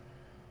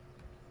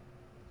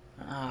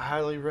 I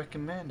highly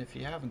recommend, if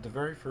you haven't, the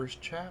very first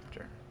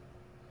chapter.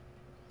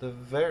 The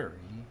very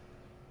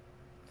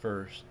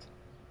first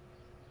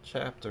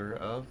chapter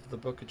of the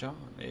book of John.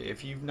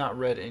 If you've not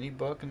read any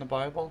book in the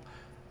Bible,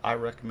 I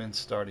recommend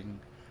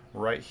starting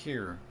right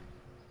here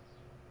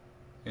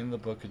in the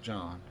book of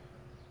John.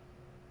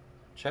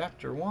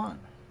 Chapter 1.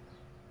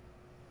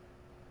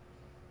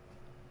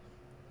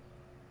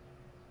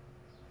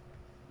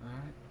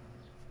 Alright.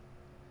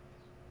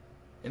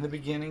 In the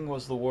beginning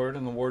was the Word,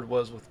 and the Word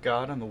was with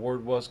God, and the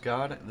Word was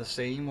God. The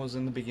same was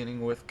in the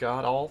beginning with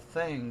God. All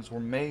things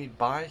were made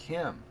by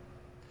Him,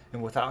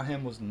 and without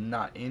Him was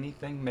not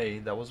anything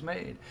made that was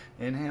made.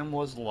 In Him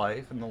was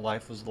life, and the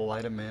life was the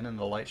light of men, and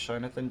the light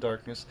shineth in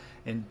darkness,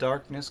 and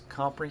darkness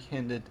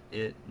comprehended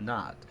it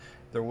not.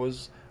 There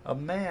was a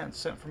man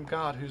sent from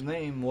God whose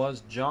name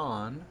was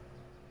John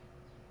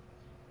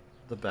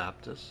the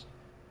Baptist.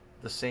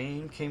 The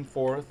same came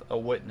forth a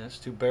witness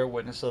to bear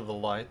witness of the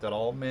light, that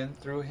all men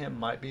through him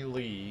might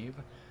believe.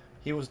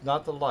 He was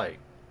not the light.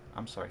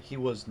 He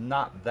was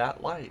not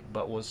that light,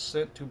 but was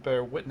sent to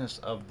bear witness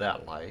of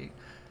that light.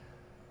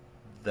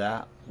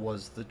 That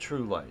was the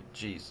true light,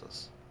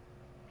 Jesus,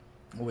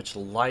 which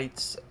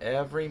lights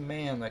every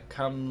man that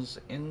comes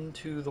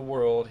into the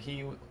world.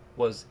 He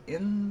was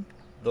in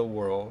the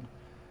world,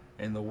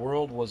 and the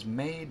world was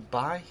made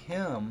by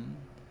him,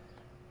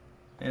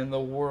 and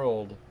the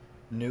world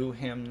knew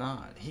him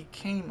not. He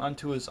came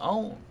unto his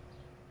own,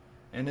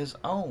 and his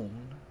own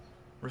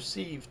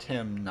received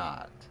him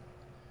not.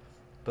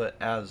 But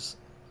as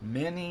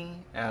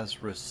many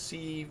as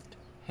received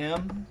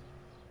him,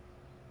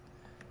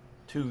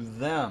 to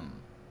them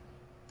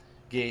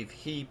gave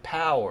he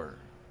power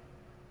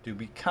to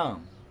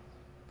become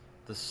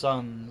the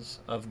sons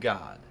of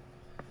God,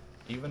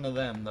 even to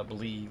them that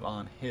believe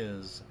on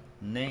his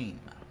name.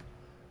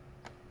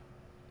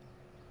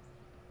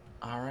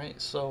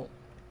 Alright, so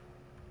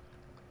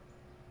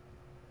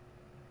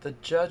the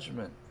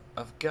judgment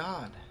of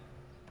God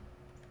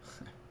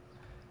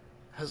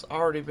has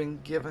already been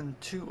given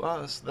to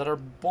us that are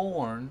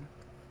born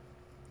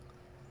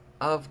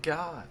of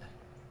God.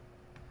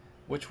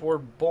 which were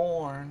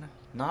born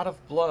not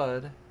of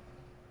blood,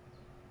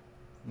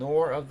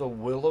 nor of the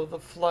will of the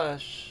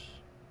flesh,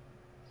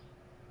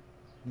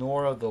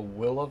 nor of the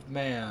will of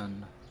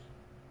man,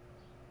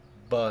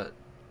 but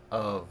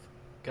of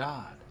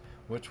God,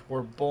 which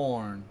were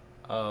born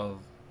of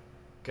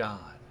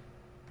God,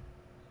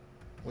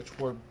 which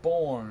were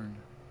born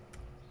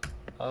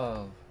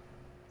of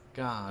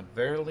God.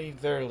 Verily,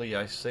 verily,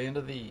 I say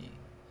unto thee,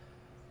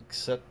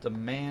 except a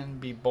man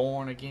be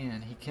born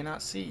again, he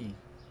cannot see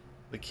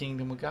the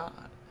kingdom of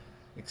God.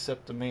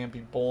 Except a man be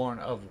born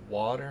of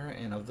water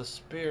and of the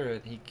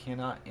Spirit, he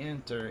cannot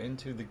enter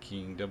into the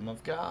kingdom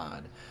of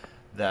God.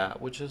 That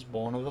which is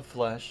born of the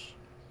flesh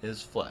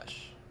is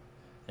flesh,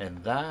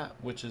 and that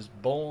which is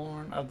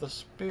born of the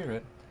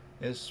Spirit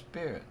is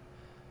spirit.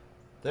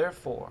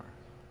 Therefore,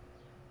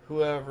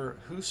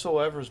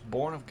 whosoever is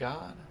born of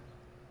God,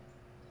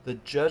 the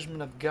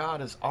judgment of God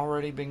has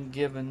already been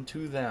given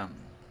to them.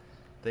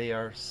 They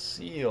are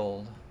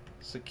sealed,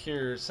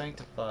 secure,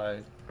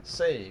 sanctified,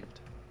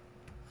 saved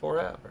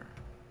forever.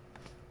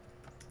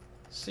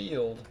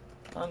 Sealed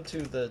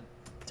unto the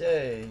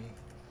day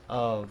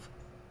of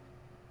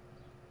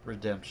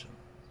redemption.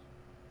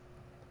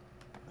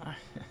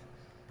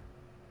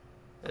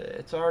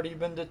 It's already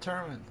been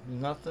determined.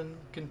 Nothing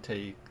can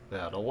take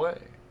that away.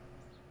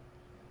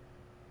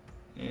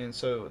 And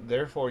so,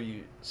 therefore,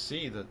 you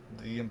see that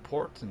the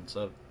importance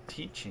of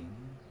teaching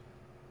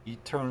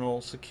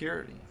eternal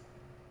security.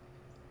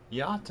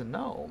 You ought to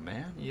know,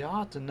 man. You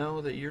ought to know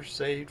that you're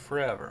saved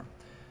forever.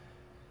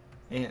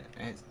 And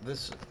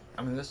this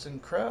is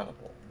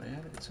incredible,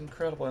 man. It's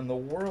incredible. In the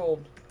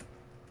world,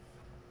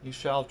 you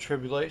shall have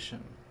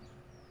tribulation.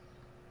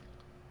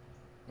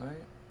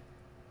 Right?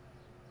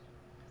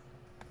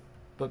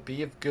 But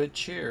be of good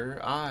cheer.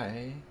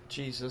 I,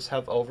 Jesus,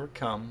 have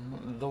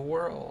overcome the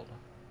world.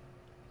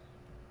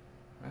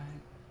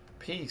 Right?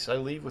 Peace I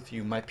leave with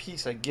you. My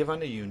peace I give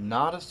unto you.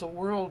 Not as the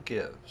world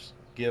gives,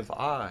 give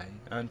I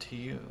unto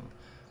you.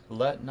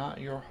 Let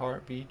not your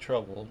heart be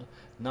troubled,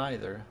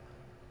 neither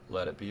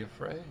let it be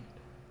afraid.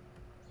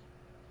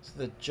 So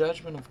the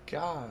judgment of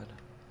God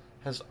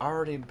has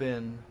already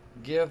been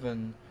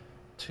given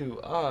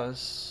to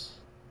us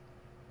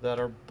that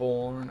are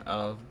born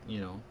of,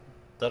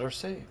 that are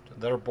saved,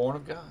 that are born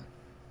of God.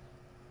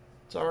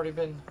 It's already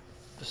been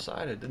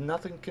decided, and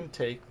nothing can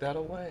take that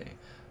away.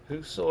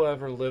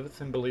 Whosoever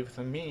liveth and believeth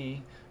in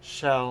me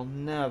shall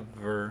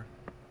never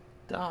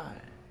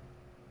die.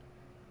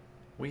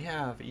 We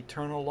have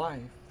eternal life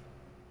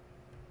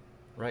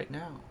right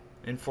now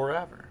and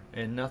forever,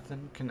 and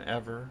nothing can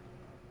ever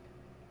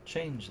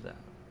change that.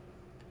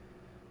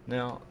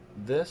 Now,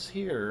 this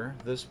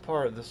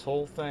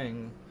whole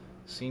thing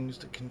seems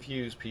to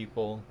confuse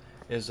people,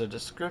 is a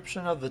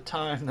description of the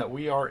time that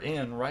we are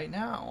in right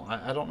now.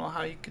 I don't know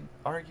how you could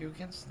argue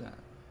against that.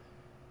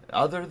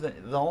 Other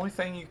than, the only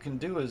thing you can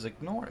do is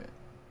ignore it.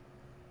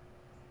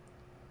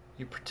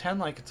 You pretend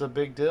like it's a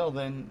big deal,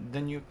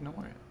 then you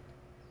ignore it.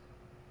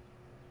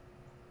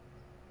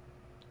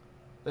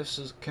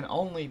 This can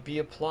only be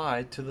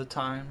applied to the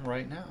time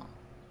right now.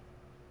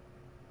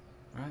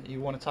 Right? You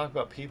want to talk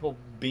about people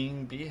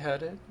being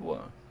beheaded?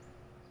 Well,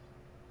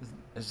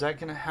 is that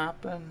going to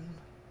happen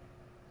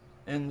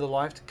in the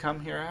life to come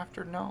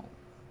hereafter? No.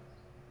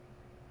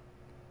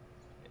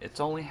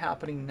 It's only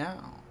happening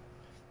now.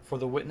 For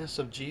the witness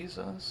of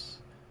Jesus?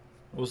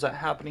 Was that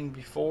happening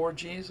before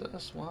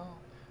Jesus? Well,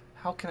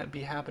 how can it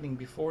be happening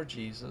before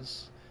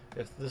Jesus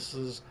if this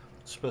is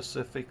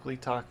specifically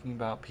talking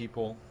about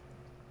people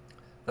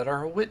that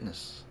are a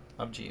witness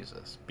of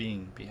Jesus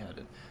being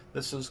beheaded?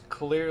 This is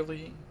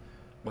clearly,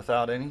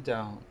 without any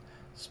doubt,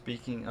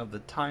 speaking of the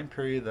time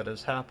period that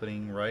is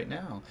happening right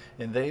now.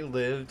 And they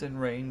lived and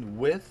reigned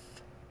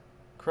with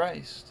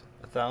Christ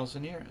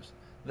 1,000 years.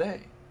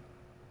 They.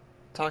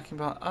 Talking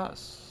about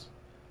us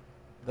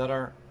that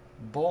are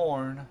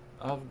born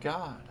of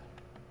God.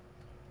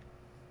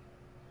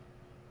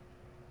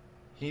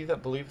 He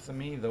that believeth in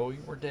me, though he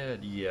were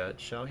dead, yet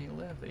shall he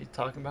live. He's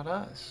talking about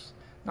us.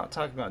 Not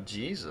talking about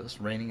Jesus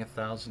reigning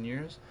 1,000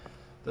 years.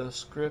 The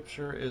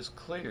scripture is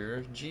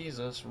clear.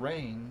 Jesus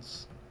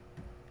reigns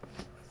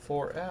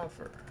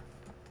forever.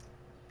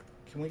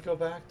 Can we go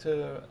back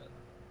to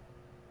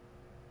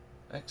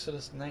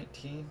Exodus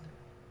 19?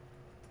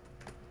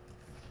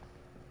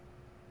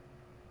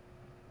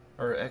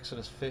 Or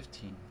Exodus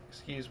 15.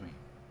 Excuse me.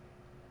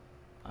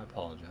 I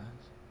apologize.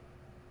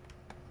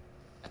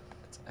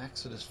 It's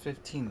Exodus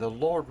 15. The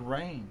Lord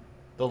reign.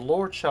 The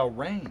Lord shall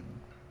reign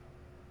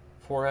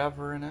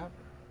forever and ever.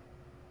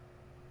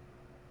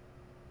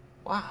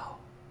 Wow.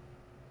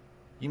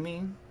 You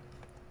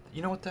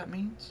know what that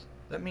means?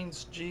 That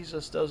means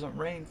Jesus doesn't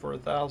reign for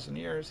 1,000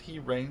 years. He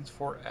reigns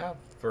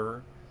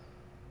forever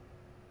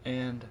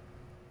and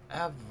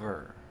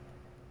ever.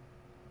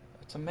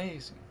 That's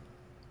amazing.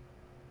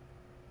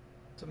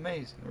 It's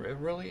amazing. It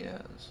really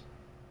is.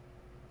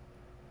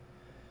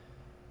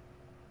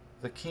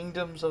 The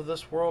kingdoms of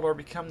this world are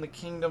become the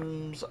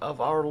kingdoms of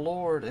our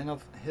Lord and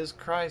of his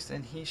Christ,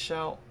 and he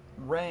shall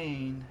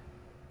reign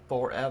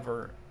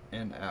forever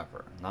and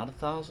ever. Not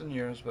 1,000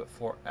 years, but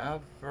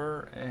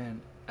forever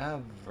and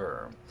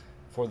ever.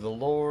 For the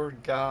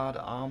Lord God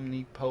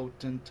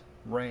omnipotent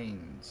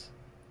reigns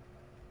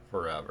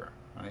forever.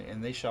 Right?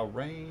 And they shall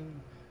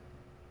reign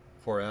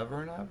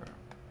forever and ever.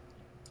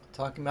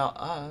 Talking about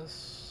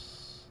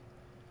us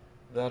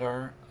that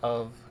are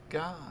of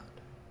God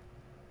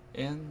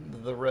in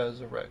the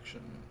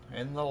resurrection,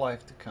 in the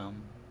life to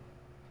come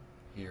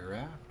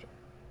hereafter.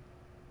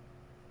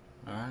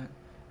 Alright?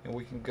 And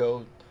we can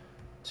go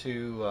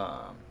to,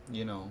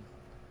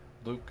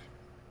 Luke,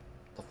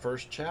 the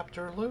first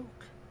chapter of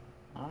Luke.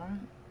 Alright?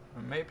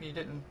 Maybe you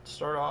didn't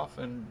start off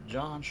in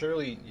John.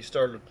 Surely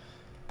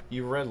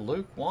you read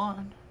Luke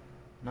 1.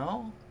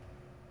 No?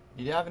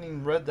 You haven't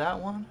even read that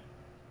one?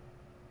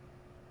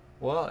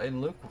 Well,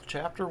 in Luke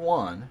chapter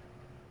 1,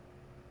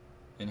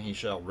 and he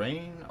shall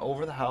reign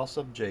over the house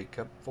of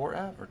Jacob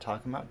forever.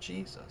 Talking about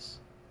Jesus.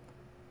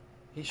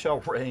 He shall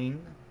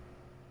reign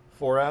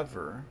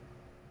forever,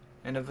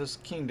 and of his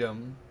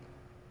kingdom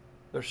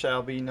there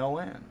shall be no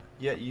end.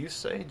 Yet you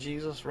say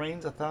Jesus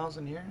reigns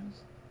 1,000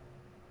 years?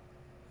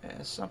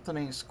 Yeah, something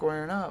ain't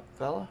squaring up,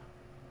 fella.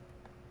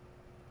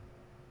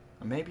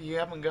 Maybe you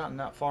haven't gotten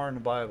that far in the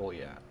Bible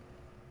yet.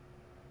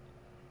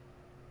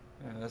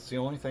 Yeah, that's the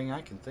only thing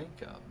I can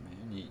think of,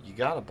 man. You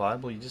got a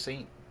Bible, you just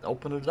ain't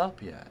opened it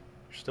up yet.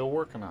 You're still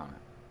working on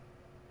it.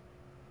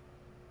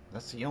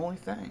 That's the only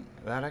thing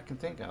that I can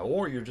think of.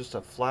 Or you're just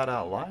a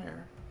flat-out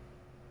liar.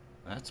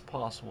 That's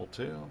possible,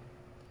 too.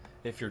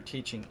 If you're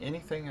teaching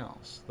anything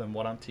else than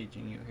what I'm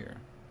teaching you here,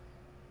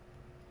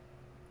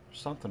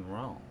 there's something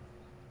wrong.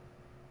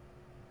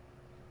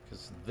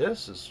 Because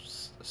this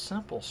is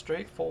simple,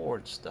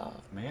 straightforward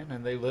stuff, man.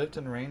 And they lived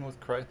and reigned with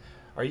Christ.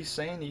 Are you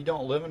saying you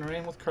don't live and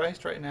reign with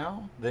Christ right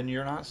now? Then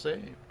you're not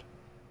saved.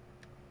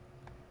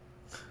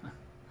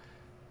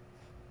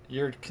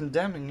 You're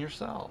condemning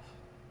yourself,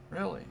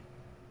 really.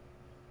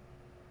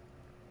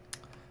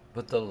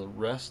 But the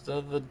rest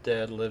of the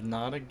dead live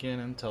not again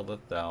until the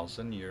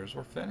 1,000 years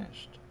were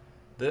finished.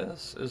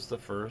 This is the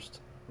first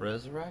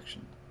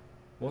resurrection.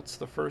 What's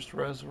the first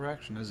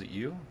resurrection? Is it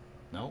you?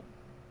 Nope.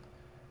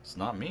 It's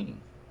not me.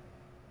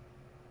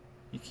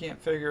 You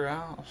can't figure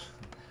out.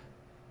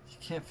 You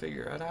can't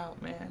figure it out,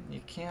 man.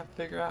 You can't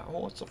figure out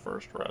what's the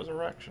first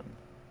resurrection.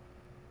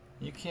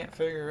 You can't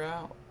figure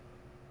out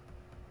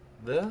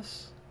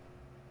this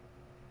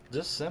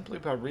just simply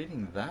by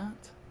reading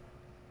that.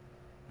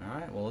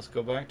 Alright, well, let's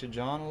go back to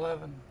John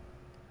 11.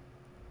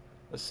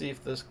 Let's see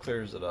if this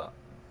clears it up.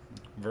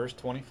 Verse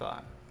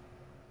 25.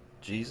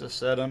 Jesus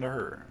said unto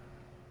her,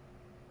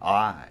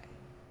 I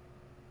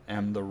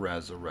am the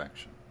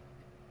resurrection.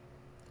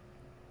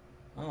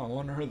 Oh, I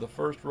wonder who the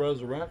first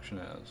resurrection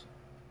is.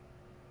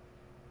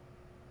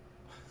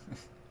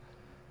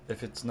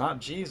 If it's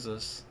not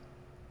Jesus,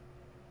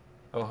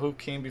 oh, who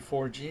came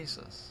before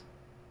Jesus?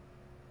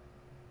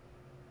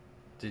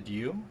 Did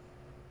you?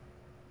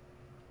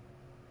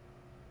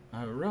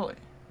 Oh, really?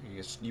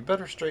 You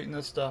better straighten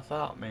this stuff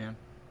out, man.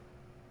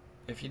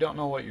 If you don't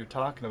know what you're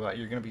talking about,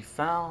 you're going to be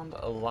found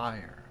a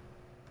liar.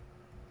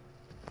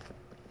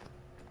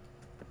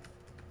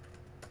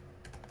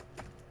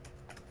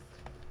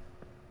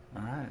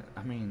 Alright,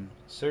 I mean,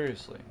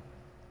 seriously.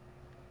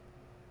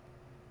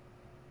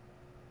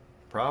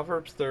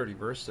 Proverbs 30,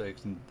 verse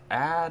 6,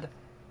 add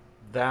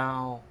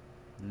thou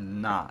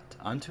not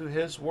unto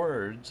his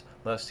words,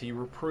 lest he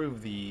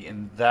reprove thee,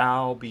 and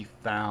thou be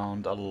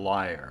found a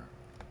liar.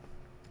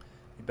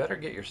 You better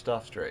get your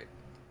stuff straight.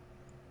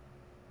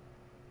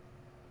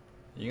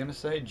 You gonna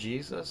say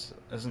Jesus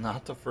is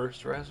not the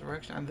first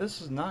resurrection? And this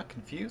is not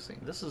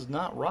confusing. This is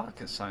not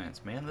rocket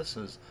science, man. This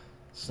is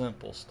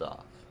simple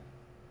stuff.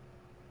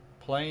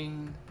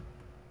 Plain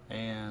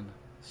and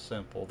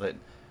simple. That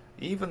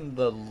even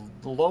the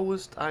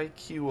lowest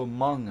IQ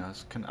among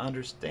us can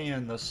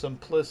understand the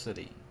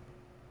simplicity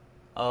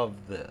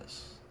of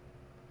this.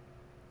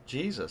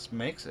 Jesus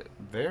makes it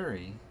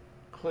very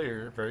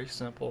clear, very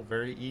simple,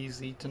 very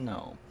easy to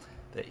know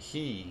that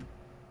he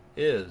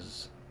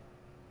is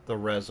the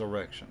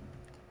resurrection.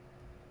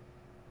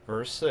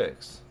 Verse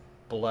 6,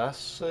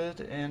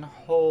 blessed and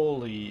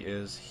holy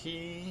is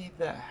he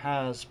that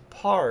has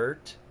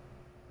part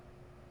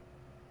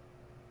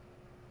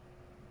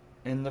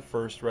in the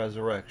first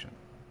resurrection.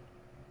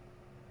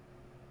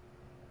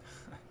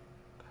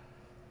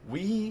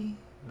 We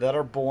that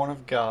are born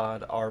of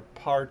God are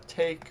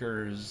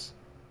partakers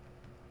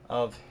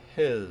of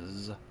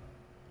his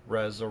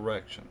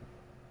resurrection.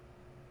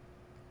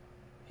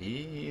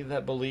 He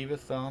that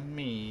believeth on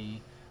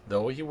me,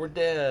 though he were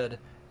dead,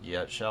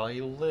 yet shall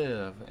he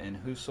live, and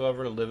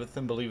whosoever liveth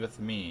and believeth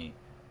me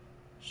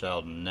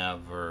shall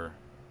never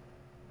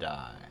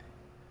die.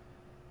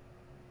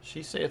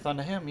 She saith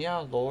unto him,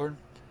 Yea, Lord,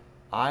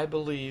 I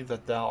believe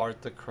that thou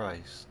art the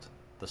Christ,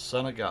 the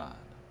Son of God,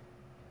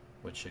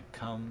 which should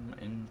come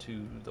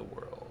into the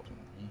world. And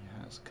he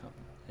has come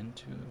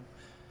into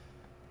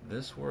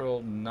this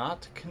world,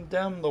 not to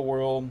condemn the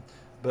world,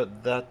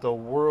 but that the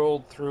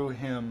world through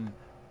him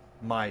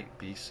might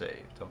be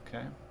saved.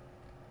 Okay?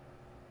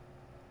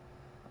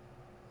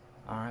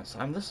 Alright, so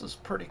this is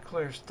pretty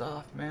clear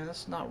stuff, man.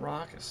 This is not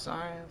rocket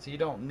science. You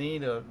don't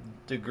need a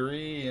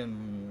degree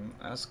in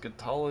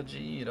eschatology.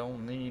 You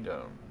don't need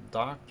a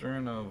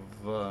doctrine of,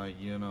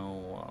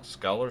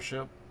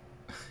 scholarship.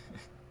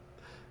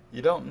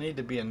 You don't need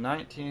to be a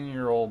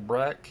 19-year-old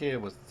brat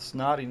kid with a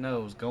snotty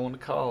nose going to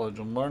college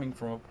and learning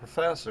from a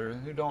professor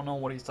who don't know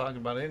what he's talking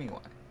about anyway.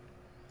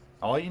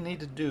 All you need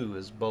to do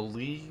is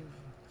believe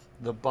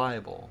the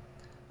Bible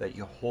that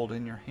you hold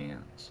in your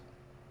hands.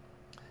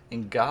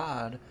 And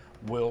God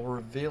will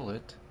reveal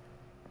it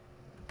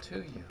to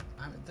you.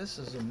 I mean, this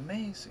is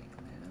amazing,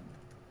 man.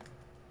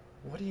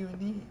 What do you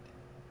need,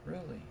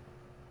 really?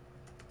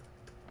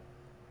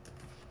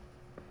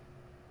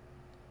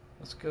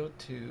 Let's go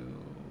to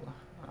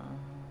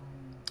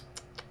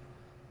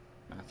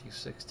Matthew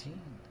 16.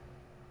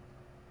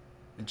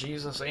 And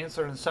Jesus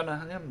answered and said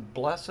unto him,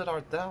 Blessed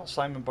art thou,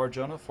 Simon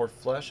Bar-Jonah, for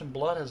flesh and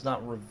blood has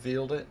not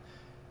revealed it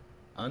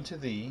unto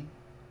thee,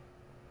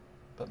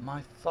 but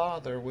my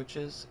Father which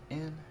is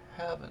in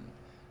heaven.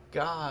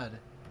 God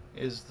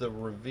is the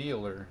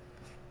revealer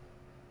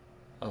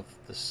of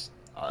the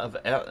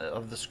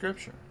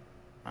Scripture.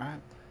 All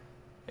right,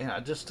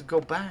 and just to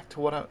go back to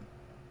what I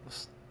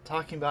was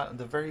talking about at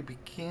the very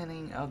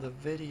beginning of the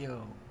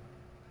video,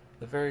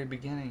 the very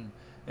beginning,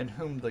 in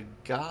whom the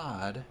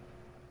God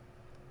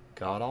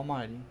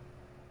Almighty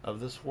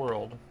of this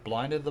world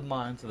blinded the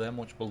minds of them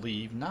which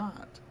believe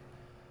not.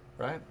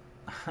 Right?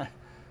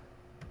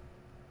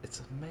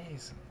 It's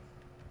amazing.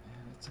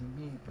 Man, it's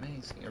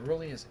amazing. It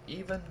really is.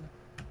 Even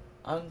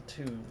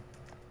unto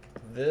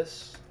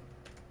this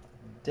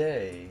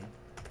day,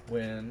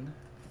 when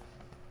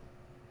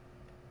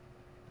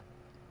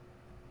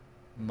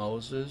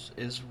Moses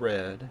is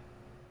read,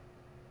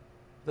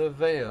 the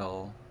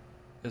veil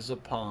is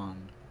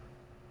upon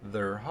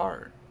their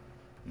heart.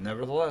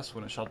 Nevertheless,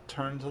 when it shall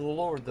turn to the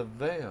Lord, the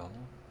veil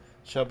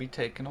shall be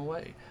taken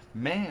away.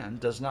 Man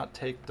does not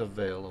take the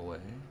veil away.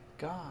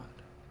 God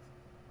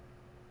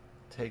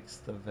takes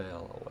the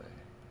veil away.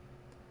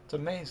 It's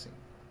amazing.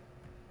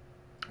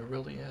 It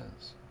really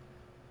is.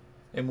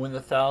 And when the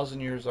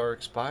 1,000 years are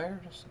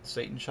expired,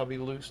 Satan shall be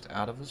loosed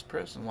out of his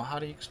prison. Well, how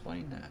do you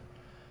explain that?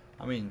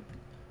 I mean,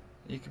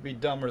 you could be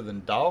dumber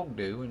than dog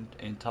do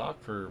and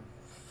talk for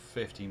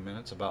 15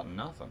 minutes about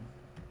nothing.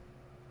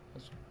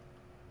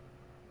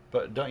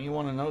 But don't you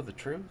want to know the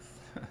truth?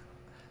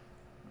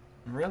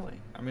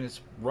 Really? I mean, it's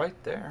right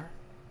there.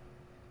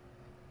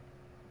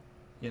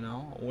 You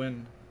know,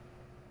 when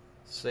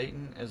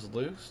Satan is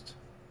loosed,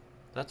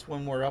 that's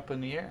when we're up in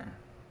the air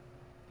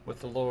with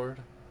the Lord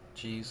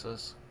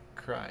Jesus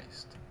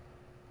Christ.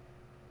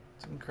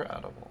 It's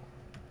incredible.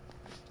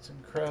 It's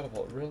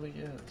incredible. It really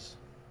is.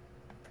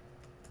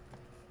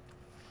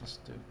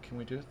 Can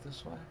we do it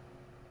this way?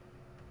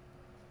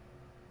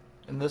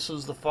 And this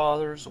is the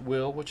Father's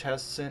will which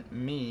has sent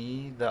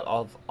me, that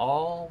of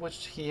all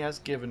which he has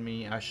given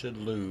me I should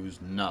lose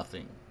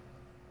nothing.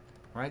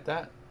 Right?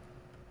 That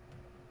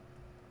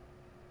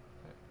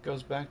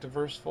goes back to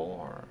verse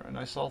 4. And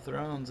I saw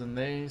thrones, and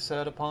they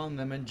sat upon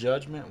them, and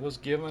judgment was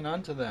given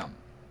unto them.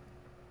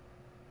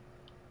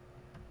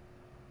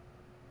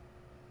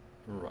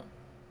 Right.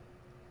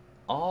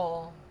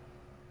 All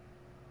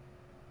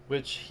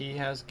which he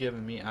has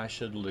given me I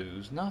should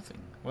lose nothing.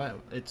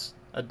 Well, it's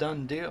a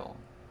done deal.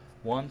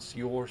 Once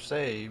you're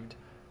saved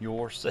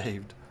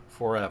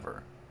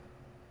forever.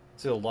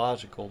 It's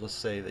illogical to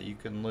say that you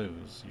can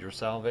lose your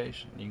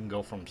salvation. You can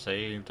go from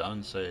saved to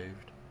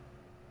unsaved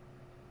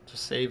to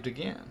saved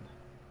again.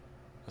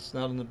 That's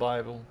not in the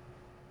Bible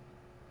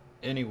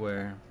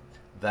anywhere.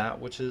 That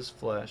which is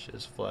flesh,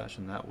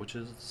 and that which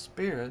is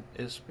spirit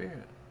is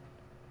spirit.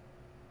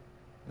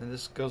 And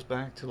this goes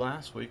back to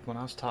last week when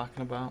I was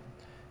talking about,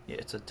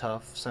 it's a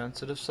tough,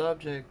 sensitive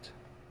subject.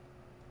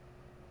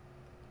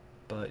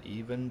 But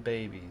even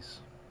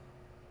babies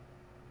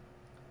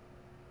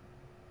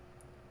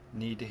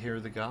need to hear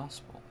the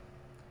gospel.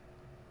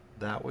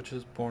 That which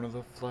is born of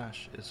the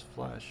flesh is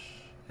flesh,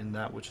 and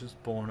that which is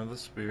born of the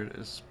spirit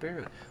is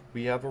spirit.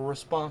 We have a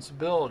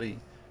responsibility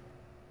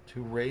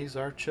to raise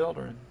our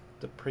children,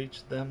 to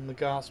preach them the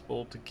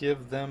gospel, to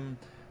give them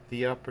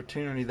the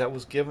opportunity that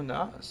was given to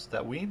us,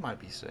 that we might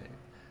be saved,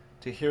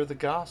 to hear the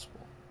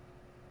gospel,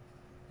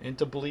 and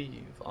to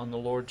believe on the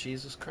Lord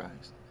Jesus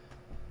Christ.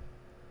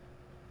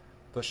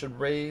 But should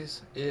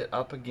raise it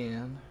up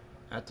again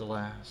at the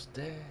last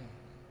day.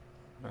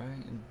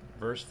 Right? In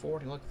verse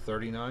 40, look,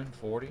 39,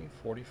 40,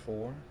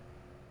 44,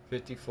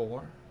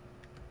 54.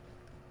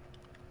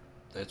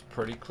 That's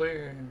pretty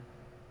clear.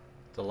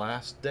 The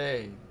last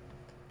day.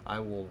 I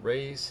will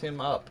raise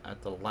him up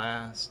at the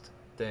last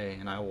day.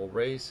 And I will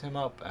raise him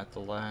up at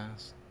the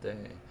last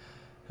day.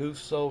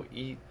 Whoso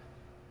eateth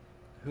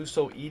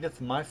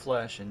my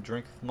flesh and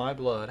drinketh my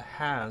blood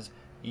has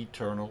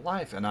eternal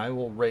life. And I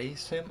will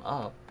raise him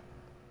up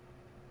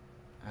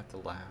at the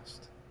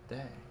last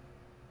day.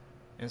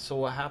 And so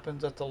what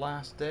happens at the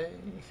last day?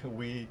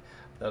 We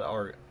that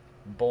are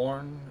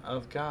born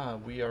of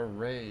God, we are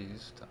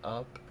raised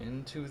up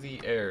into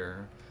the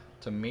air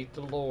to meet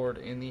the Lord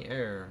in the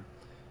air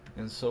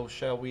and so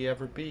shall we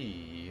ever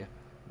be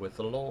with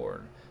the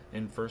Lord.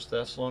 In 1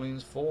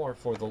 Thessalonians 4,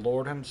 for the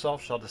Lord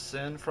himself shall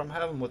descend from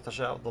heaven with the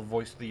shout, the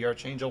voice of the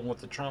archangel, and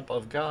with the trump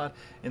of God,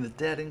 and the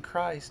dead in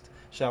Christ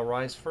shall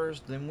rise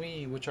first. Then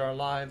we, which are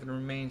alive and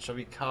remain, shall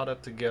be caught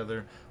up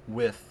together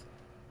with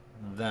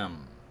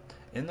them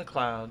in the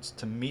clouds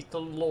to meet the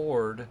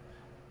Lord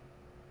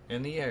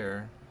in the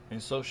air,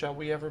 and so shall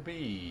we ever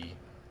be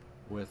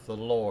with the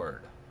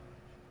Lord.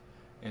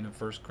 And in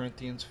 1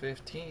 Corinthians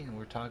 15,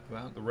 we're talking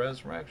about the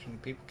resurrection.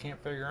 People can't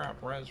figure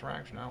out the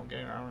resurrection. I don't get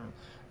it.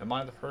 Am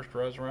I the first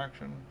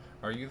resurrection?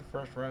 Are you the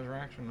first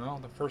resurrection? No,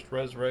 the first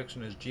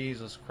resurrection is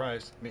Jesus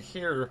Christ. And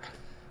here,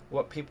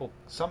 what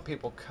some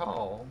people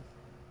call,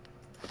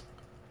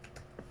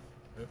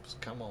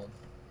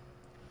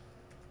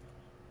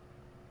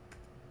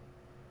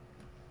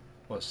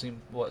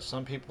 what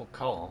some people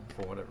call,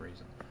 for whatever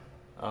reason,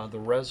 the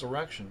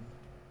resurrection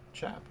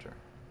chapter.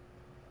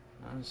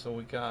 So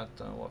we got,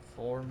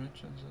 4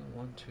 mentions?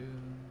 1, 2,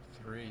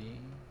 3.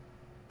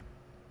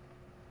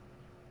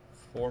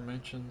 4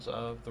 mentions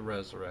of the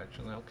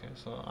resurrection. Okay,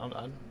 so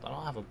I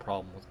don't have a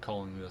problem with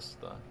calling this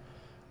the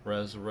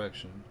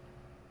resurrection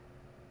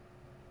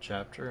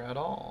chapter at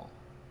all.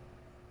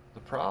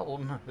 The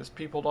problem is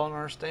people don't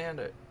understand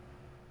it.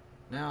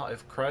 Now,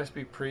 if Christ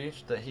be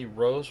preached that he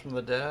rose from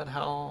the dead,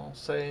 how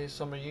say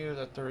some of you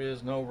that there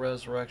is no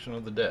resurrection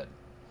of the dead?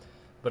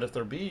 But if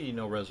there be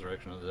no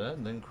resurrection of the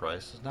dead, then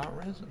Christ is not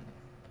risen.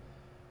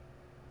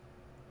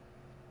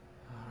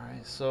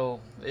 Alright, so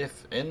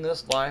if in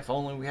this life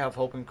only we have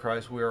hope in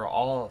Christ, we are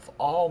of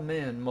all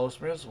men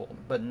most miserable.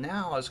 But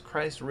now is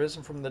Christ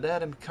risen from the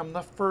dead and become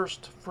the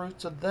first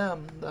fruits of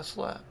them that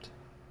slept.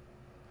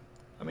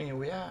 I mean,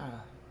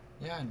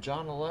 in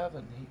John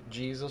 11,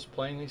 Jesus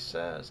plainly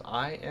says,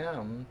 I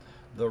am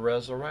the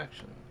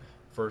resurrection.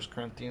 1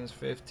 Corinthians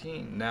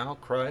 15, now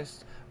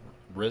Christ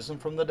risen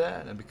from the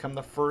dead and become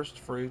the first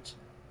fruits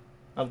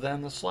of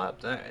them that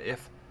slept.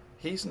 If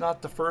he's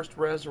not the first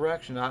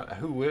resurrection,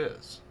 who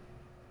is?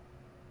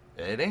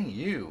 It ain't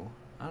you.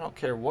 I don't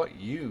care what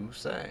you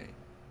say.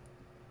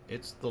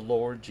 It's the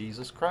Lord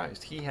Jesus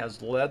Christ. He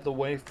has led the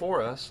way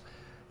for us,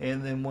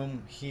 and then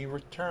when he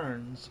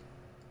returns,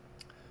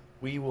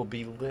 we will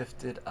be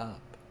lifted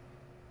up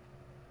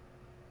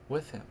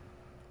with him.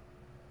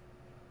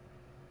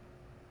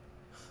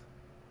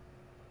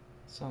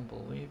 It's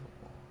unbelievable.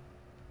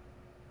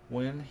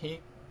 When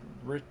he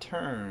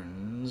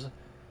returns,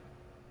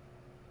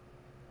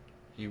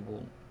 he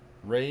will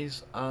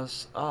raise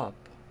us up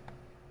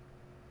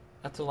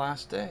at the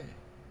last day.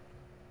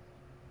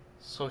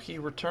 So he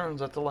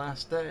returns at the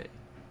last day.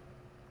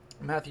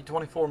 Matthew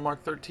 24,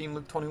 Mark 13,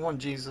 Luke 21,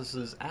 Jesus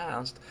is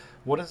asked,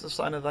 what is the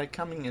sign of thy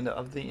coming and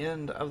of the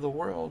end of the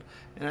world?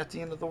 And at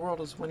the end of the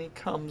world is when he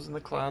comes in the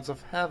clouds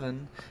of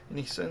heaven, and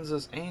he sends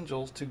his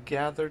angels to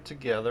gather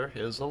together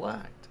his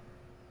elect.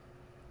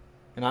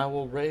 And I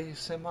will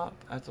raise him up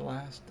at the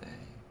last day.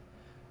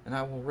 And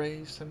I will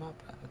raise him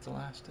up at the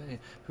last day.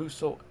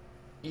 Whoso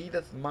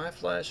eateth my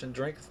flesh and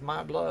drinketh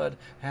my blood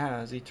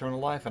has eternal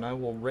life, and I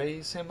will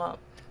raise him up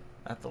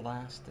at the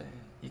last day.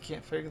 You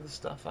can't figure this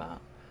stuff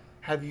out.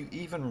 Have you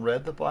even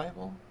read the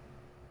Bible?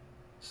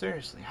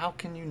 Seriously, how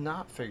can you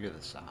not figure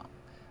this out?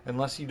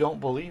 Unless you don't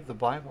believe the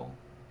Bible.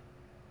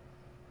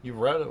 You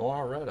read it, well,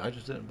 I read it, I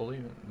just didn't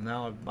believe it.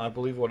 Now I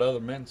believe what other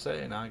men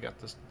say, and I got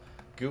this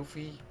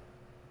goofy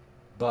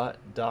butt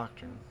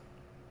doctrine.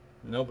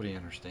 Nobody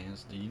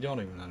understands. You don't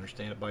even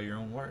understand it by your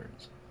own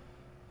words.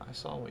 I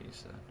saw what you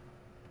said.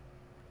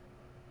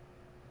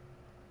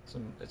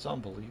 It's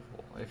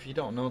unbelievable. If you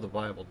don't know the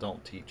Bible,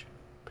 don't teach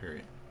it.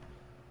 Period.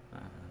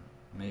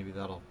 Maybe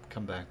that'll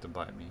come back to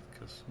bite me,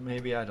 because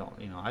maybe I don't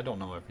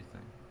know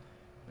everything.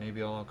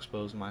 Maybe I'll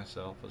expose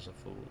myself as a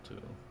fool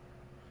too.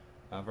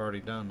 I've already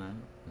done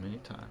that many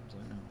times.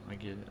 I know. I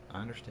get it. I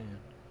understand.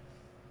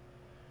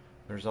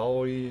 There's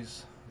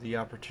always the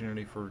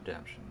opportunity for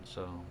redemption,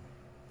 so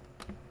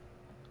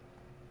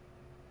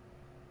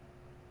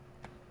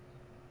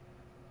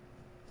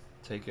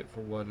take it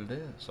for what it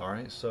is.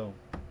 Alright, so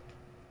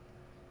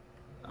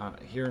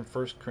here in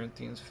 1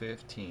 Corinthians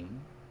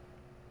 15,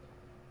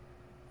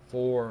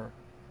 for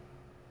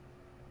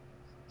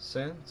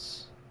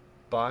since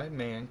by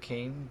man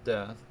came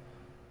death,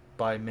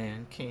 by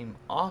man came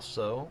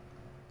also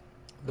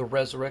the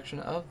resurrection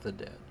of the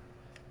dead.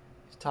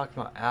 He's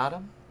talking about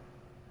Adam,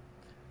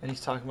 and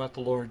he's talking about the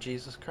Lord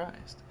Jesus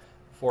Christ.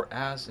 For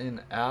as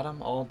in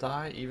Adam all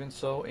die, even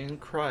so in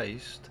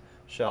Christ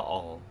shall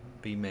all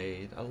be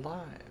made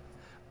alive.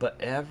 But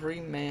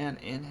every man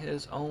in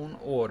his own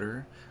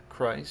order,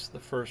 Christ the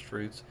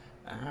firstfruits,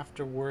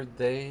 afterward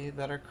they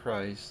that are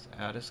Christ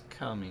at his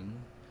coming.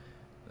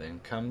 Then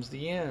comes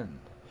the end,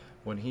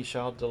 when he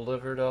shall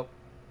deliver up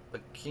the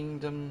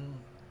kingdom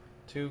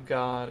to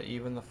God,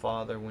 even the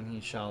Father, when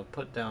he shall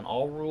put down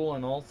all rule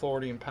and all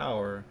authority and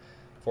power,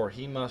 for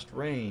he must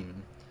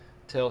reign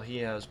till he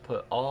has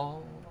put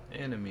all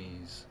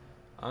enemies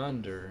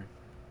under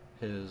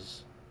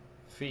his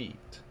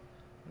feet.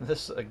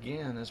 This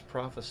again is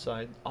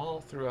prophesied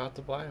all throughout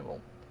the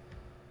Bible.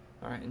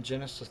 All right, in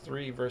Genesis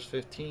 3, verse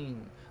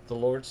 15, the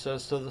Lord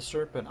says to the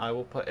serpent, I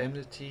will put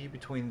enmity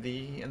between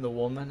thee and the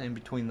woman, and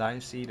between thy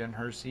seed and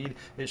her seed.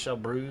 It shall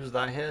bruise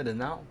thy head,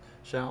 and thou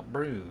shalt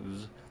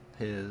bruise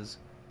his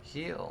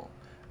heel.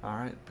 All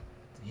right,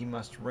 he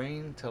must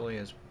reign till he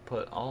has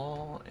put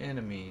all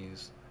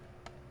enemies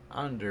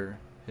under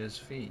his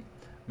feet.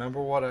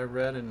 Remember what I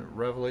read in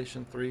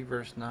Revelation 3,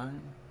 verse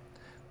 9?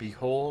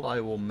 Behold, I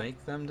will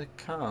make them to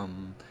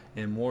come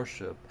and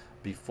worship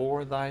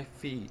before thy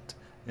feet,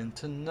 and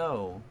to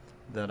know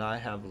that I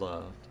have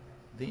loved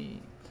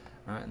thee.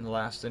 All right, and the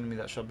last enemy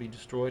that shall be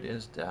destroyed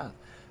is death.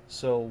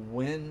 So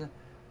when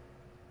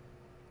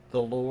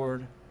the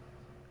Lord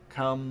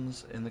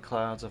comes in the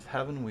clouds of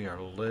heaven, we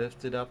are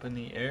lifted up in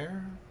the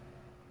air.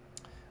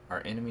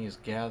 Our enemy is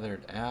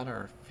gathered at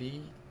our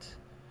feet.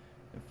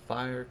 And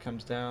fire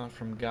comes down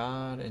from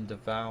God and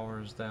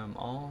devours them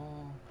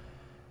all.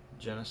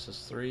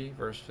 Genesis 3,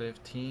 verse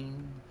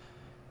 15.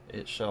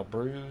 It shall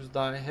bruise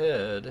thy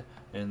head,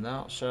 and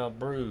thou shalt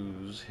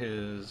bruise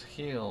his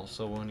heel.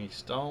 So when he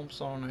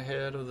stomps on the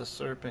head of the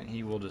serpent,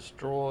 he will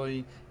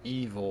destroy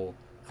evil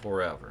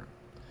forever.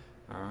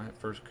 All right,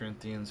 1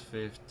 Corinthians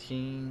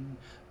 15.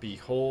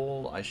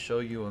 Behold, I show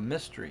you a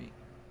mystery.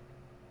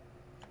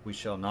 We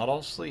shall not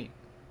all sleep,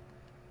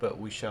 but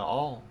we shall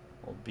all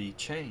be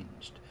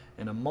changed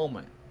in a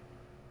moment,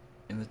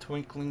 in the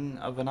twinkling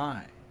of an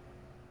eye,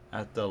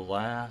 at the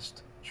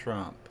last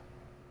trump.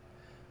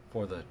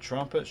 For the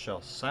trumpet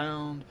shall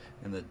sound,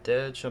 and the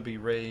dead shall be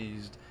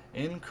raised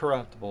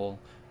incorruptible,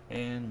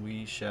 and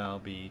we shall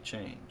be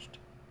changed.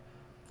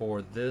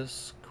 For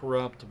this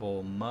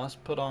corruptible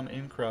must put on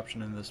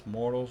incorruption, and this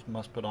mortal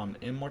must put on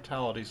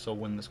immortality. So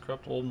when this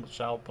corruptible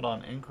shall put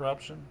on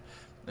incorruption,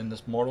 and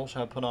this mortal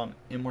shall put on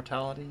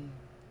immortality,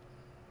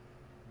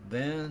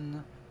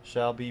 then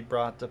shall be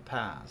brought to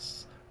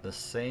pass the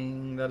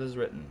saying that is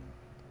written,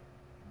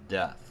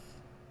 death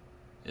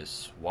is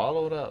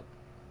swallowed up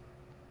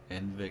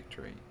in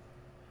victory.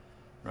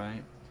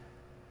 Right?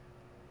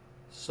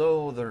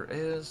 So there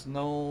is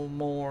no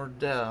more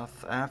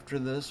death after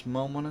this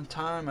moment in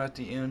time at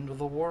the end of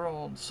the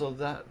world. So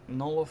that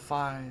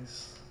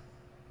nullifies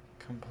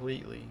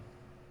completely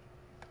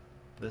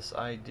this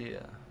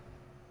idea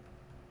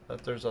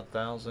that there's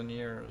 1,000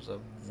 years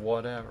of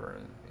whatever.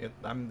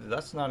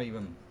 That's not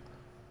even,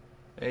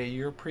 hey,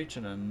 you're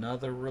preaching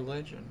another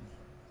religion.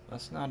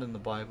 That's not in the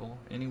Bible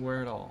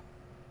anywhere at all.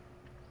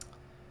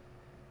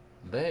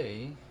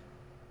 They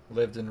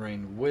lived and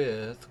reigned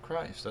with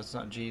Christ. That's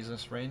not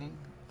Jesus reigning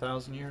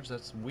 1,000 years.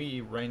 That's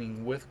we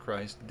reigning with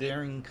Christ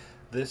during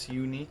this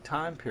unique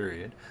time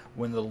period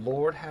when the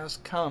Lord has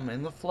come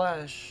in the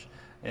flesh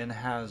and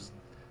has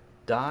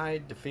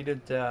died,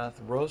 defeated death,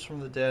 rose from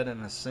the dead,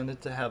 and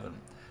ascended to heaven.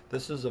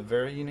 This is a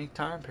very unique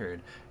time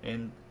period,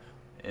 and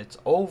it's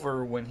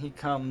over when he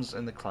comes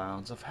in the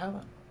clouds of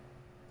heaven.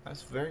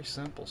 That's very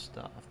simple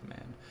stuff,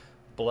 man.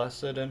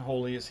 Blessed and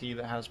holy is he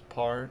that has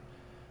part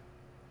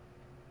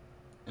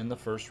in the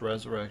first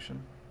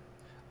resurrection.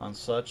 On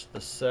such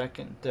the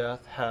second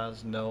death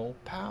has no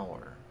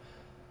power.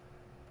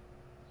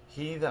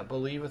 He that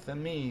believeth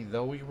in me,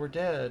 though we were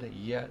dead,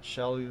 yet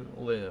shall he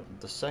live.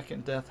 The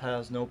second death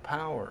has no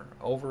power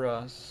over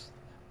us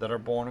that are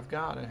born of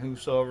God, and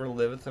whosoever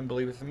liveth and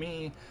believeth in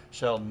me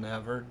shall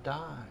never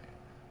die.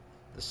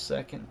 The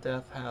second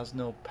death has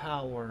no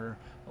power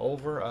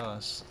over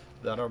us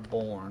that are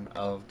born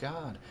of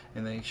God,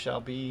 and they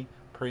shall be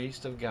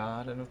priests of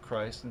God and of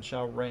Christ, and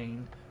shall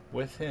reign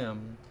with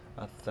him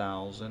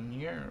 1,000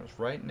 years.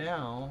 Right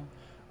now,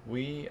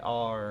 we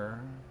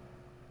are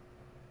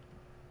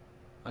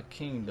a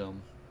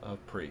kingdom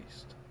of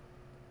priests.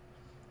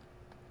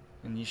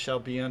 And ye shall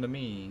be unto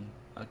me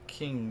a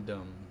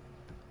kingdom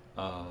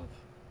of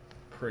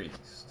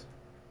priests.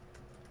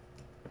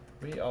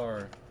 We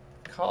are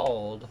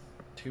called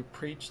to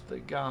preach the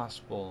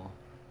gospel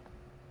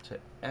to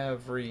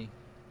every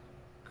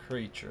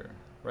creature.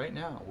 Right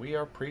now, we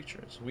are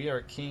preachers. We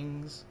are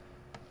kings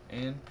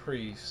and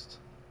priests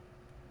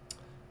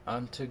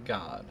unto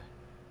God,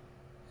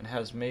 and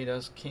has made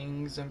us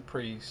kings and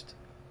priests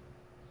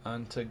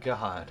unto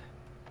God.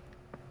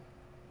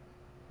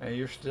 And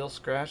you're still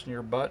scratching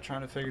your butt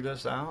trying to figure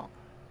this out?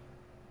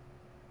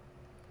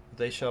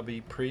 They shall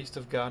be priests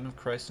of God and of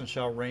Christ, and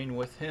shall reign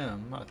with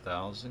him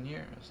 1,000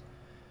 years.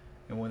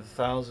 And when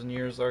 1,000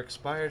 years are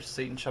expired,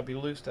 Satan shall be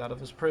loosed out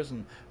of his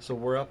prison. So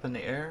we're up in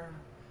the air.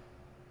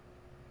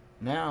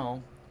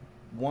 Now,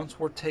 once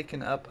we're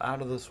taken up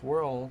out of this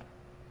world,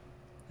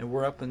 and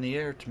we're up in the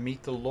air to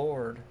meet the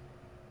Lord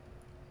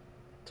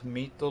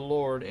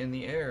in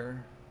the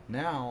air,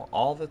 now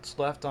all that's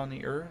left on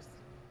the earth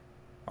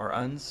are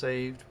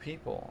unsaved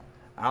people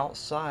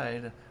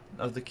outside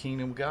of the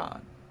kingdom of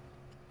God.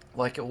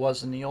 Like it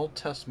was in the Old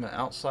Testament,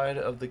 outside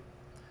of the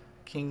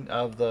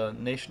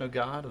nation of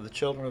God, of the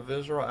children of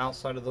Israel,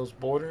 outside of those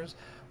borders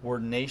were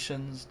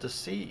nations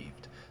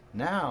deceived.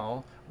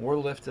 Now we're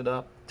lifted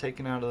up,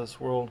 taken out of this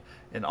world,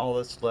 and all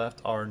that's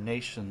left are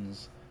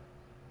nations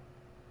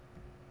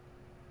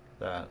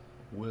that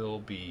will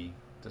be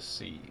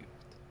deceived.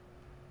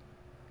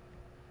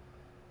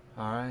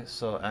 Alright,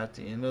 so at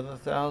the end of the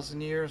 1,000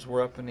 years,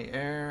 we're up in the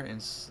air,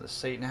 and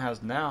Satan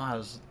now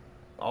has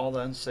all the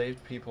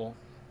unsaved people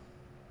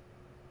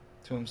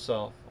to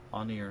himself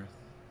on the earth.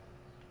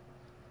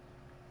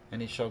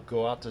 And he shall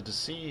go out to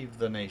deceive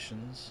the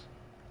nations.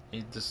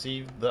 He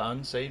deceived the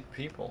unsaved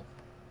people.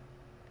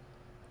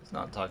 He's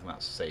not talking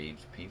about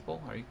saved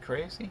people. Are you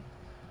crazy?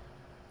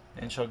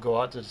 And shall go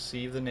out to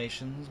deceive the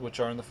nations which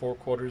are in the four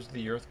quarters of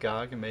the earth,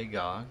 Gog and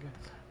Magog.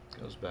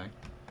 Goes back.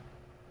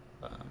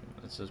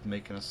 It's just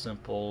making a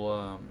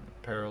simple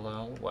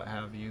parallel, what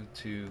have you,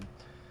 to,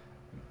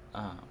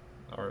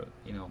 or,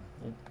 you know,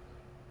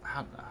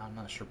 I'm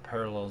not sure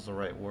parallel is the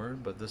right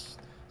word, but this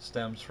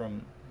stems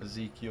from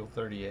Ezekiel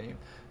 38,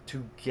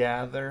 to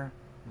gather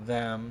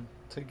them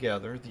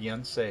together, the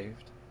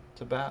unsaved,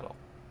 to battle,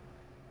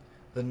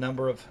 the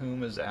number of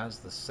whom is as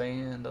the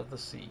sand of the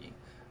sea.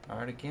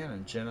 Alright, again,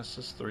 in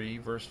Genesis 3,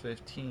 verse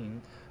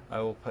 15, I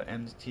will put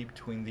enmity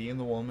between thee and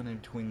the woman,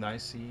 and between thy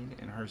seed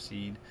and her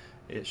seed.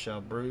 It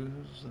shall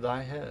bruise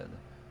thy head,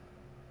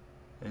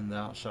 and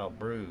thou shalt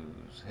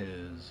bruise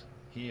his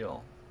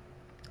heel.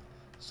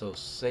 So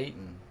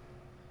Satan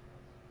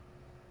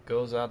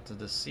goes out to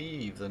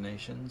deceive the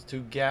nations, to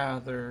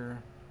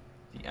gather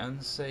the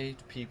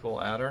unsaved people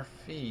at our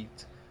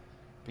feet.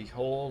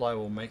 Behold, I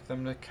will make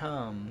them to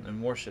come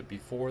and worship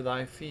before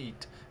thy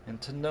feet, and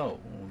to know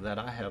that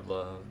I have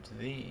loved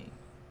thee.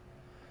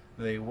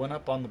 They went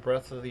up on the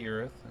breadth of the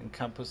earth, and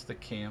compassed the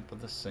camp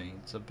of the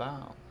saints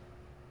about.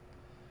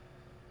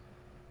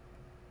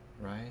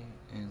 Right?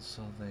 And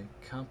so they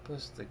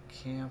compassed the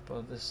camp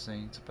of the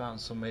saints about.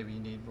 And so maybe you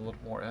need a little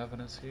more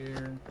evidence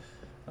here.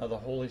 The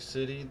holy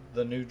city,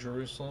 the New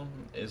Jerusalem,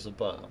 is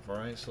above,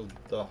 right? So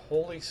the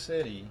holy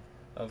city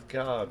of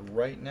God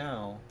right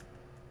now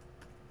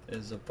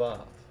is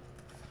above.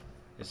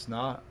 It's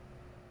not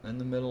in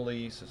the Middle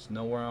East, it's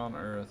nowhere on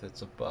earth,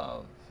 it's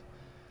above.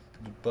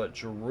 But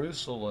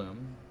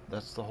Jerusalem,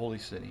 that's the holy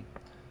city,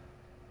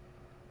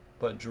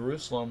 but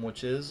Jerusalem,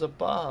 which is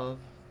above,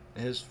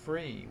 is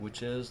free,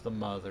 which is the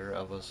mother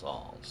of us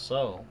all.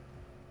 So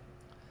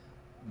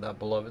that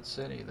beloved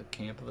city, the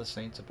camp of the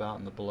saints about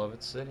in the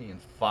beloved city,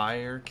 and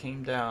fire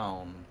came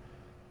down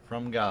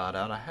from God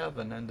out of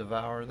heaven and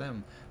devoured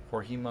them,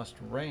 for he must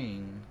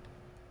reign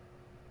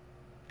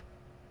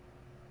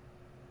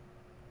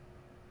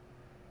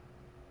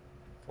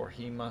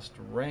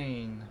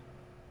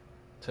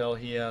till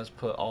he has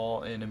put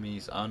all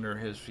enemies under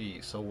his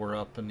feet. So we're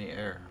up in the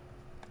air,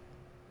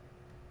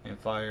 and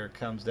fire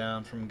comes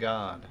down from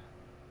God.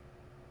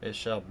 It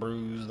shall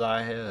bruise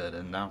thy head,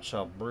 and thou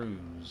shalt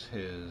bruise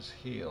his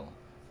heel,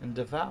 and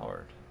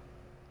devoured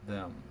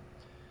them.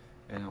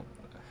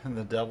 And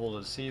the devil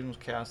that deceived was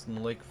cast in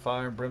the lake of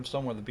fire and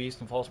brimstone, where the beast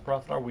and false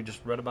prophet are. We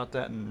just read about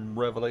that in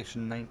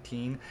Revelation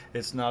 19.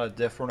 It's not a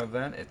different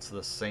event, it's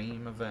the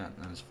same event,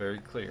 and it's very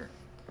clear.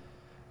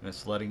 And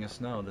it's letting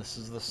us know this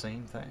is the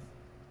same thing.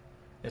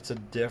 It's a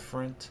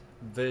different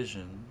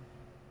vision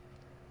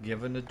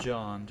given to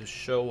John to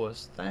show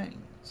us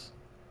things.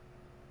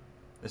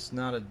 It's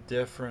not a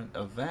different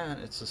event,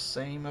 it's the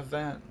same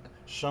event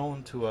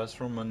shown to us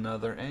from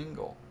another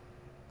angle.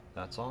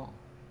 That's all.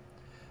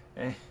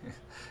 And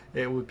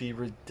it would be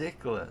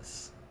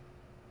ridiculous,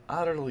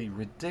 utterly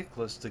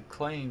ridiculous, to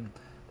claim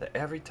that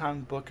every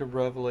time the book of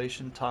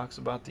Revelation talks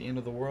about the end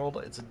of the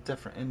world, it's a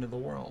different end of the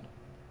world.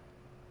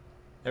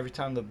 Every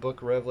time the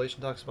book of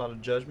Revelation talks about a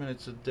judgment,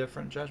 it's a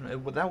different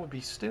judgment. That would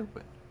be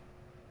stupid.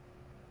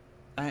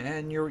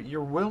 And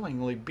you're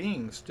willingly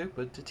being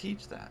stupid to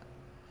teach that.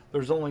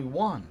 There's only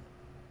one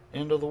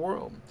end of the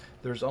world.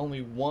 There's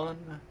only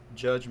one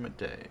judgment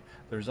day.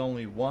 There's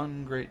only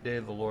one great day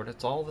of the Lord.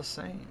 It's all the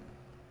same.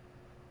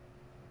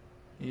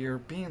 You're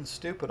being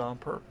stupid on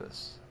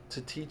purpose to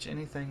teach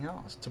anything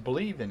else, to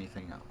believe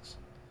anything else.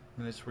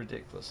 And it's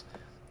ridiculous.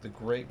 The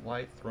great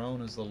white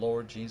throne is the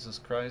Lord Jesus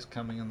Christ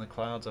coming in the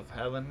clouds of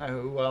heaven. Now,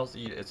 who else?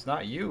 It's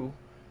not you.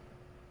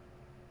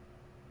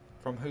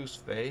 From whose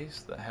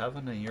face the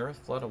heaven and the earth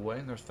fled away,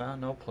 and there's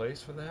found no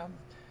place for them.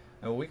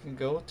 And we can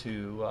go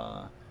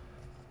to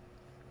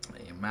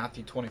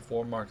Matthew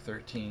 24, Mark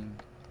 13,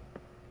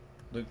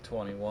 Luke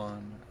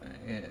 21,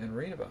 and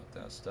read about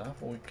that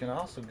stuff. We can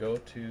also go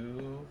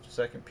to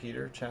 2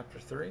 Peter chapter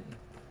 3,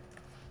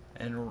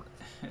 and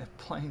it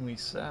plainly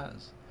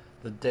says,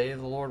 the day of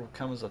the Lord will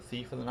come as a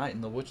thief of the night,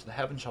 in the which the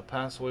heavens shall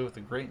pass away with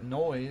a great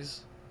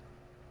noise.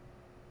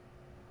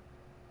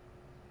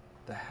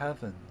 The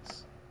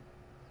heavens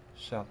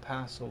shall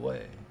pass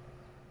away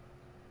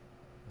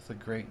with a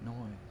great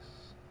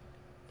noise,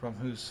 from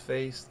whose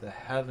face the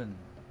heaven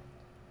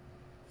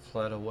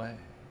fled away.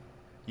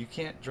 You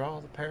can't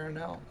draw the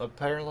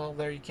parallel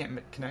there. You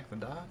can't connect the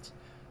dots.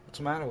 What's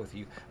the matter with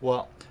you?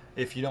 Well,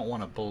 if you don't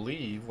want to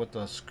believe what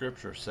the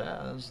scripture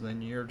says,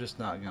 then you're just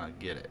not going to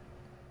get it.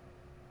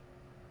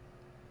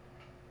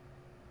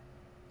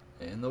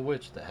 In the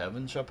which the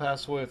heavens shall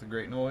pass away with a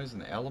great noise,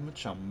 and the elements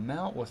shall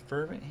melt with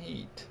fervent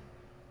heat.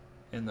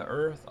 And the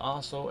earth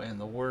also and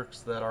the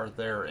works that are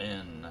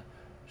therein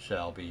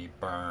shall be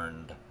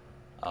burned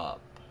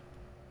up.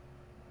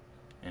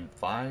 and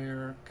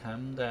fire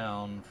come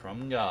down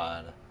from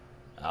God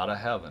out of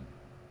heaven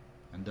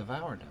and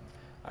devoured him.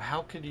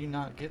 How could you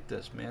not get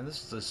this, man?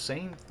 This is the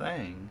same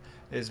thing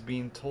is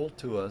being told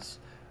to us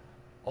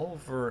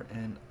over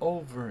and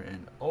over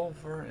and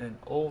over and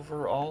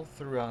over all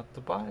throughout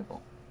the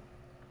Bible.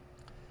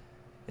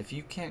 If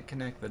you can't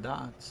connect the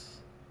dots,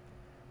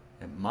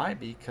 it might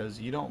be because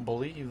you don't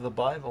believe the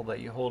Bible that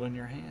you hold in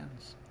your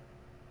hands.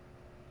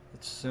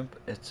 It's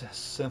as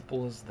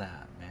simple as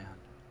that, man.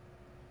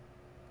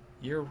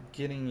 You're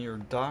getting your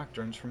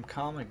doctrines from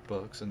comic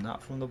books and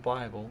not from the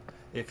Bible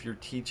if you're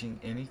teaching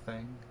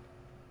anything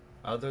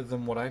other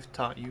than what I've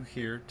taught you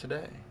here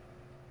today.